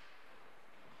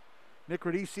 Nick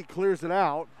Radici clears it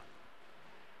out.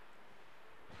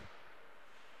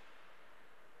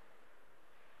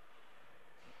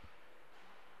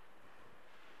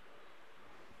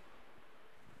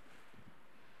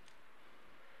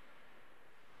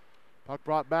 Puck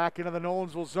brought back into the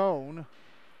Nolensville zone.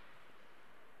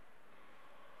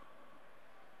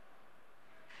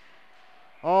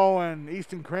 Oh, and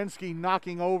Easton Krensky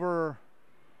knocking over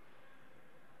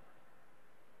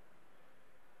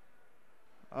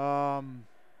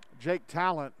Jake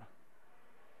Talent.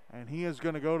 And he is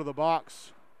going to go to the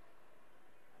box,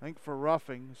 I think, for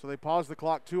roughing. So they pause the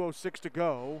clock, 2:06 to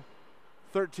go.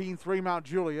 13-3 Mount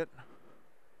Juliet.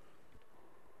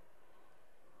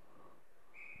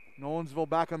 Nolensville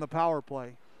back on the power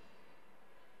play.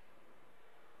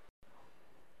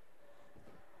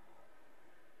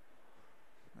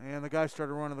 And the guys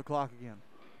started running the clock again.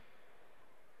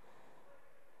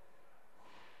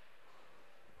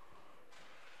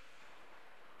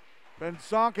 Ben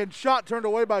Sonkin, shot turned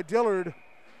away by Dillard.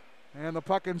 And the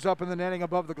puck ends up in the netting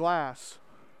above the glass.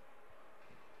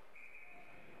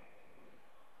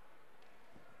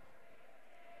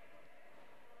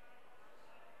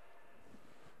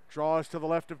 Draws to the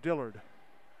left of Dillard.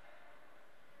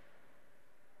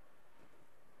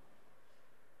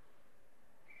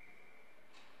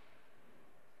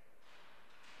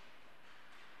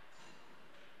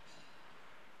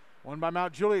 One by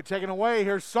Mount Juliet taken away.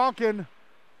 Here's Sonkin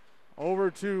over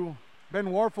to Ben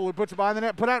Warfel, who puts it behind the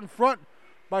net. Put out in front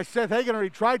by Seth Hagen, or he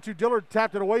tried to. Dillard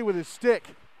tapped it away with his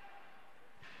stick.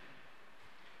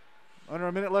 Under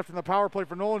a minute left in the power play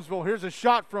for Nolensville. Here's a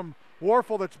shot from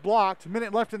Warfel that's blocked.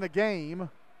 Minute left in the game.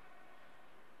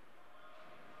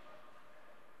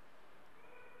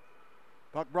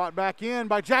 Puck brought back in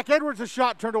by Jack Edwards. A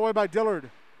shot turned away by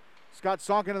Dillard. Scott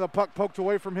Sonkin and the puck poked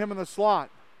away from him in the slot.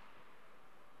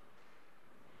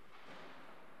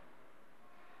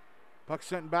 Puck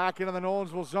sent back into the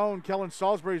Nolensville zone. Kellen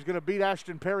Salisbury is going to beat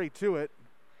Ashton Perry to it.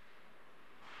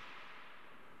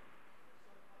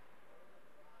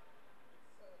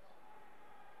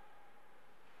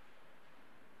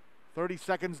 .30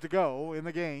 seconds to go in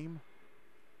the game.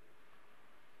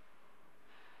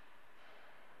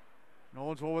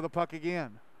 Nolensville with the puck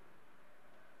again.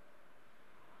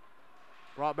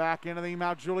 Brought back into the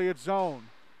Mount Juliet zone.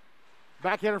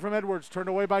 Backhander from Edwards, turned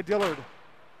away by Dillard.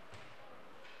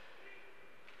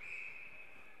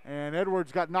 And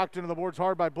Edwards got knocked into the boards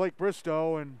hard by Blake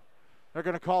Bristow, and they're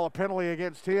going to call a penalty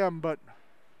against him, but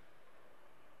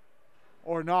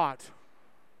or not.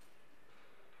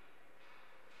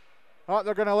 Oh,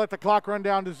 they're going to let the clock run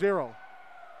down to 0.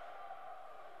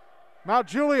 Mount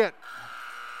Juliet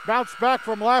bounced back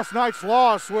from last night's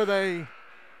loss with a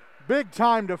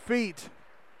big-time defeat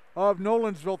of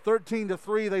Nolensville,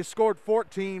 13-3. They scored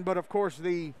 14, but of course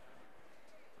the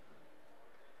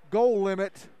goal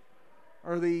limit,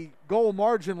 or the goal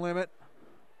margin limit,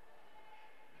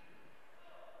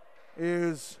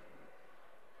 is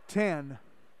 10.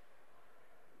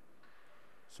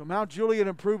 So Mount Juliet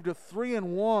improved to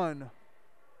 3-1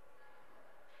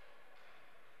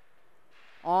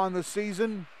 on the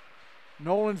season.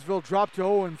 Nolensville dropped to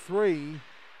 0-3.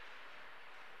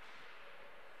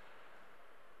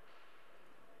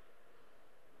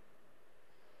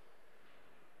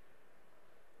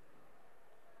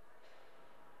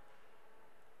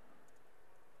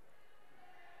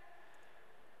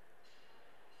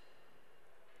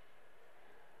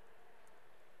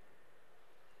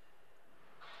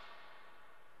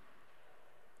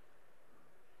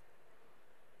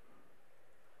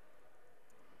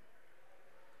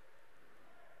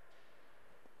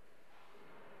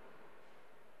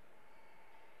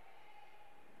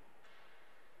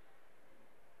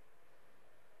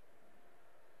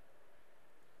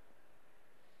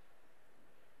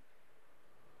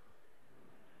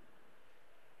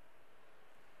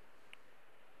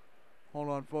 Hold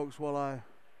on, folks, while I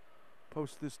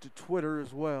post this to Twitter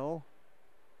as well.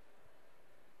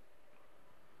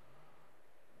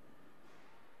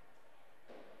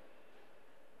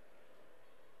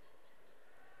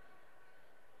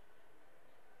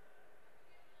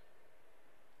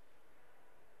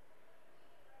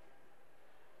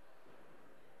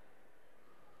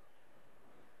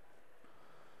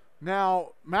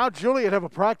 Now, Mount Juliet have a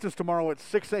practice tomorrow at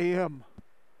 6 a.m.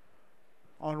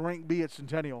 on Rink B at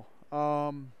Centennial.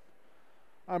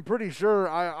 I'm pretty sure,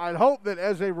 I'd hope that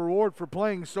as a reward for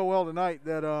playing so well tonight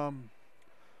that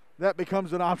that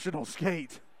becomes an optional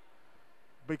skate.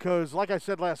 Because like I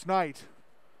said last night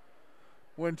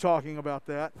when talking about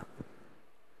that,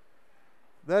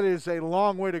 that is a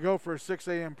long way to go for a 6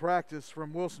 a.m. practice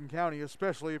from Wilson County,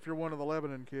 especially if you're one of the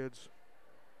Lebanon kids.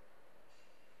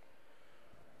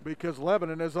 Because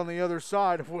Lebanon is on the other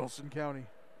side of Wilson County.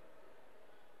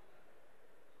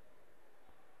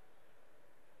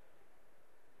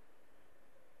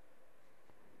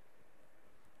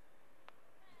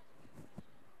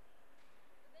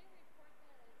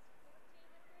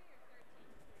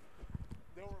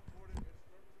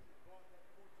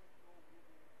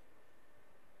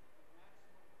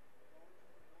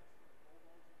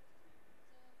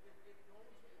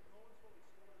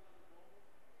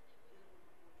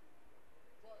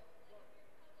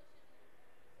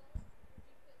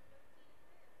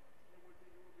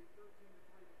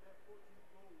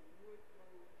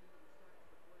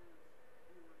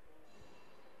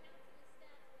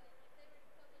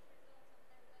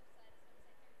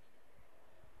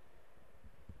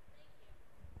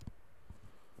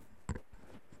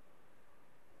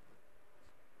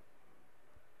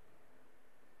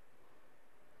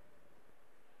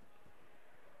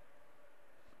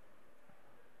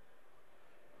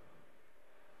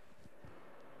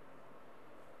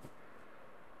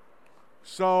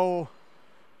 So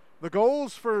the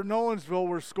goals for Nolensville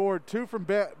were scored, 2 from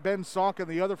Ben Sonk and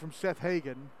the other from Seth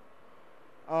Hagan.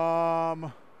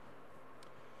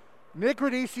 Nick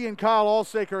Radisi and Kyle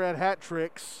Alsaker had hat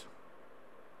tricks.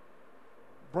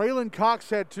 Braylon Cox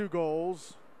had 2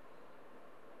 goals.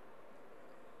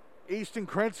 Easton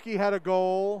Krensky had a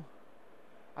goal.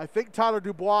 I think Tyler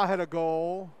Dubois had a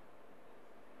goal.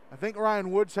 I think Ryan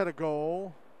Woods had a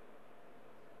goal.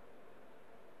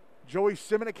 Joey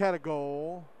Simonik had a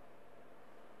goal.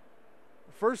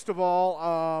 First of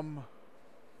all,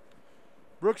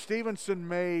 Brooke Stevenson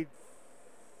made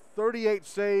 38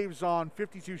 saves on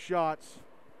 52 shots.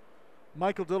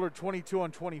 Michael Dillard 22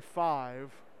 on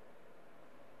 25.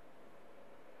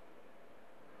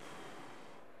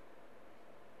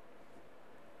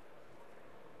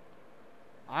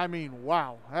 I mean,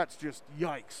 wow, that's just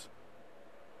yikes.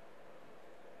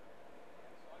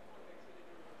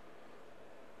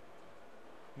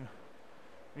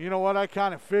 You know what? I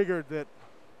kind of figured that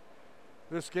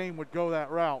this game would go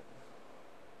that route.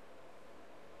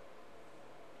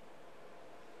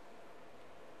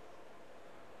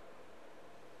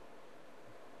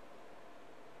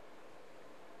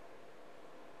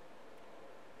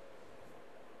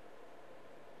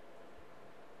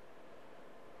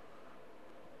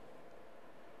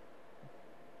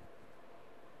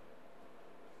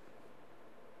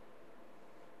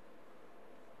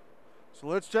 So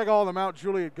let's check all the Mount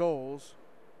Juliet goals.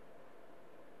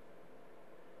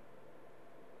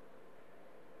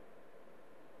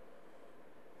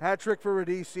 Hat trick for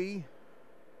Radice.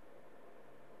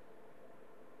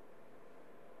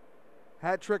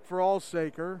 Hat trick for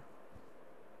Allsaker.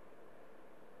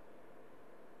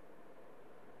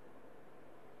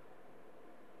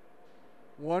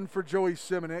 One for Joey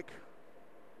Simonik.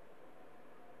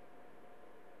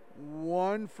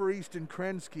 One for Easton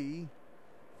Krensky.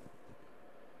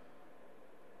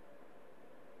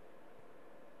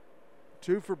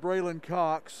 Two for Braylon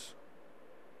Cox.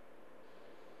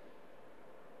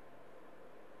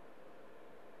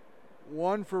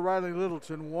 One for Riley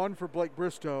Littleton, one for Blake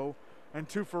Bristow, and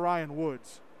two for Ryan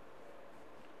Woods.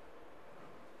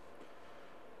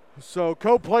 So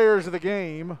co-players of the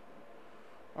game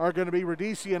are going to be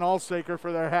Radice and Allsaker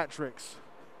for their hat tricks,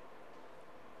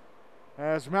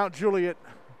 as Mount Juliet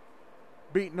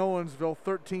beat Nolensville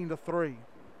 13-3.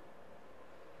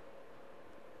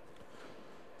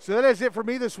 So that is it for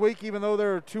me this week, even though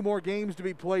there are two more games to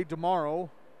be played tomorrow.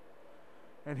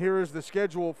 And here is the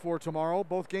schedule for tomorrow.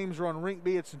 Both games are on Rink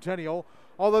B at Centennial,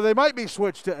 although they might be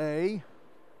switched to A.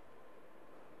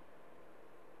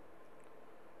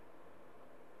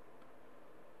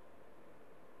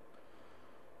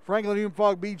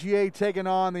 Franklin-Hume-Fogg BGA taking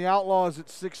on the Outlaws at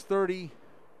 6:30.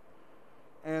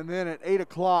 And then at 8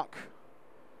 o'clock,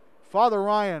 Father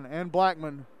Ryan and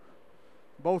Blackman,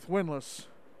 both winless.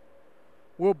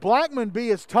 Will Blackman be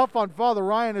as tough on Father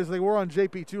Ryan as they were on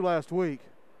JP2 last week?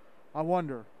 I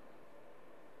wonder.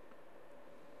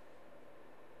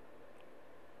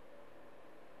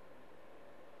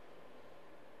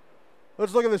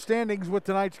 Let's look at the standings with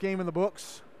tonight's game in the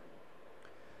books.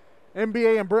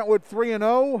 MBA and Brentwood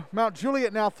 3-0. Mount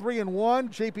Juliet now 3-1.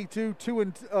 JP2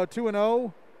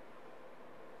 2-0.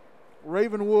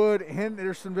 Ravenwood,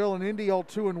 Hendersonville, and Indy all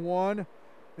 2-1.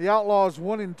 The Outlaws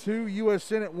 1-2. US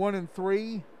Senate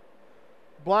 1-3.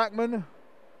 Blackman,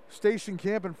 Station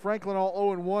Camp, and Franklin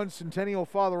all 0-1. Centennial,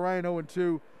 Father Ryan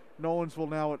 0-2. Nolensville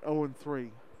now at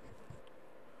 0-3.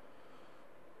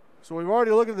 So we've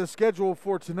already looked at the schedule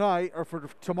for tonight, or for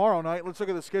tomorrow night. Let's look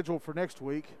at the schedule for next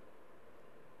week.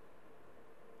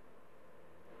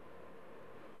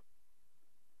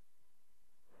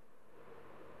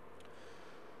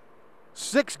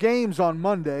 Six games on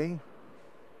Monday.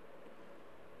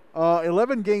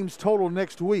 11 games total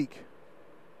next week,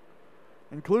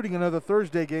 including another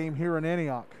Thursday game here in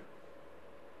Antioch.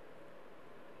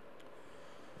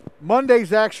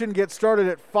 Monday's action gets started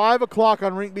at 5 o'clock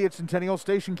on Rink B at Centennial.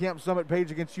 Station Camp Summit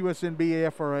Page against USNB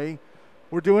AFRA.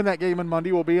 We're doing that game on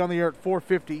Monday. We'll be on the air at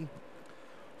 4:50.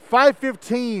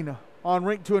 5:15 on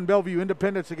Rink 2 in Bellevue.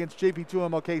 Independence against JP2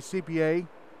 MLK CPA.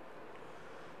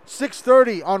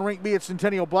 6:30 on Rink B at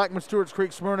Centennial. Blackman Stewart's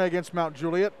Creek Smyrna against Mount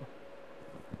Juliet.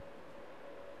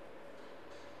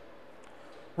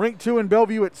 Rink 2 in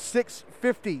Bellevue at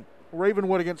 6:50.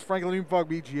 Ravenwood against Franklin-Hume-Fogg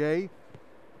BGA.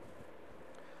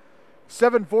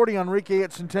 7:40 on Rink A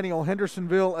at Centennial.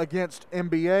 Hendersonville against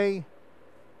MBA.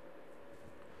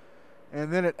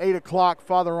 And then at 8 o'clock,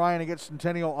 Father Ryan against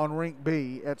Centennial on Rink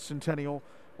B at Centennial.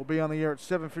 We'll be on the air at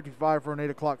 7:55 for an 8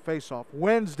 o'clock face-off.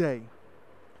 Wednesday,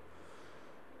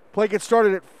 play gets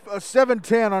started at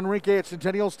 7:10 on Rink A at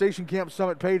Centennial. Station Camp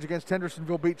Summit Page against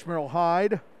Hendersonville Beach Merrill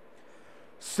Hyde.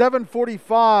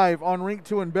 7:45 on Rink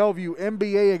 2 in Bellevue.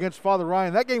 MBA against Father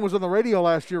Ryan. That game was on the radio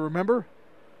last year, remember?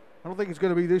 I don't think it's going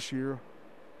to be this year.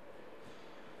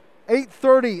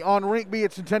 8:30 on Rink B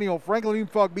at Centennial.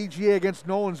 Franklin-Hume-Fogg BGA against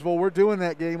Nolensville. We're doing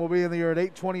that game. We'll be in the air at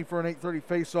 8:20 for an 8:30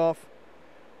 face-off.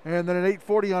 And then at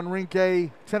 8:40 on Rink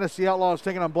A, Tennessee Outlaws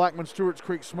taking on Blackman Stewart's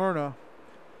Creek Smyrna.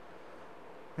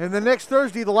 And then next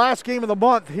Thursday, the last game of the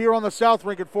month here on the South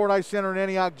Rink at Fordyce Center in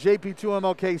Antioch, JP2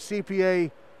 MLK CPA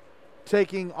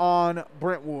taking on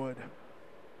Brentwood.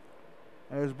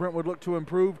 As Brentwood look to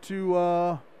improve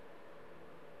to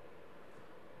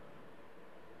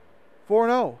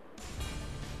 4-0.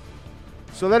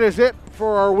 So that is it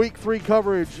for our Week 3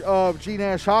 coverage of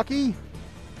G-Nash Hockey.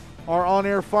 Our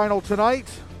on-air final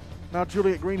tonight Mount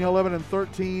Juliet, Green Hill, Lebanon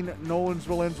 13,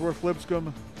 Nolensville, Ensworth,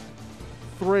 Lipscomb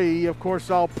 3. Of course,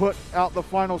 I'll put out the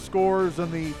final scores in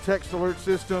the text alert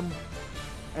system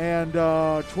and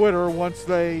Twitter once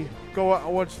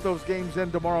those games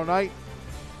end tomorrow night.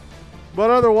 But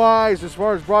otherwise, as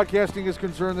far as broadcasting is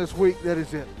concerned this week, that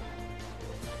is it.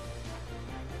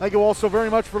 Thank you all so very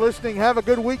much for listening. Have a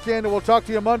good weekend, and we'll talk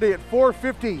to you Monday at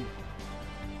 4:50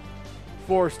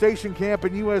 for Station Camp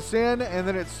in USN, and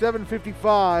then at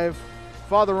 7:55,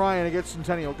 Father Ryan against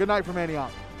Centennial. Good night from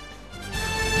Antioch.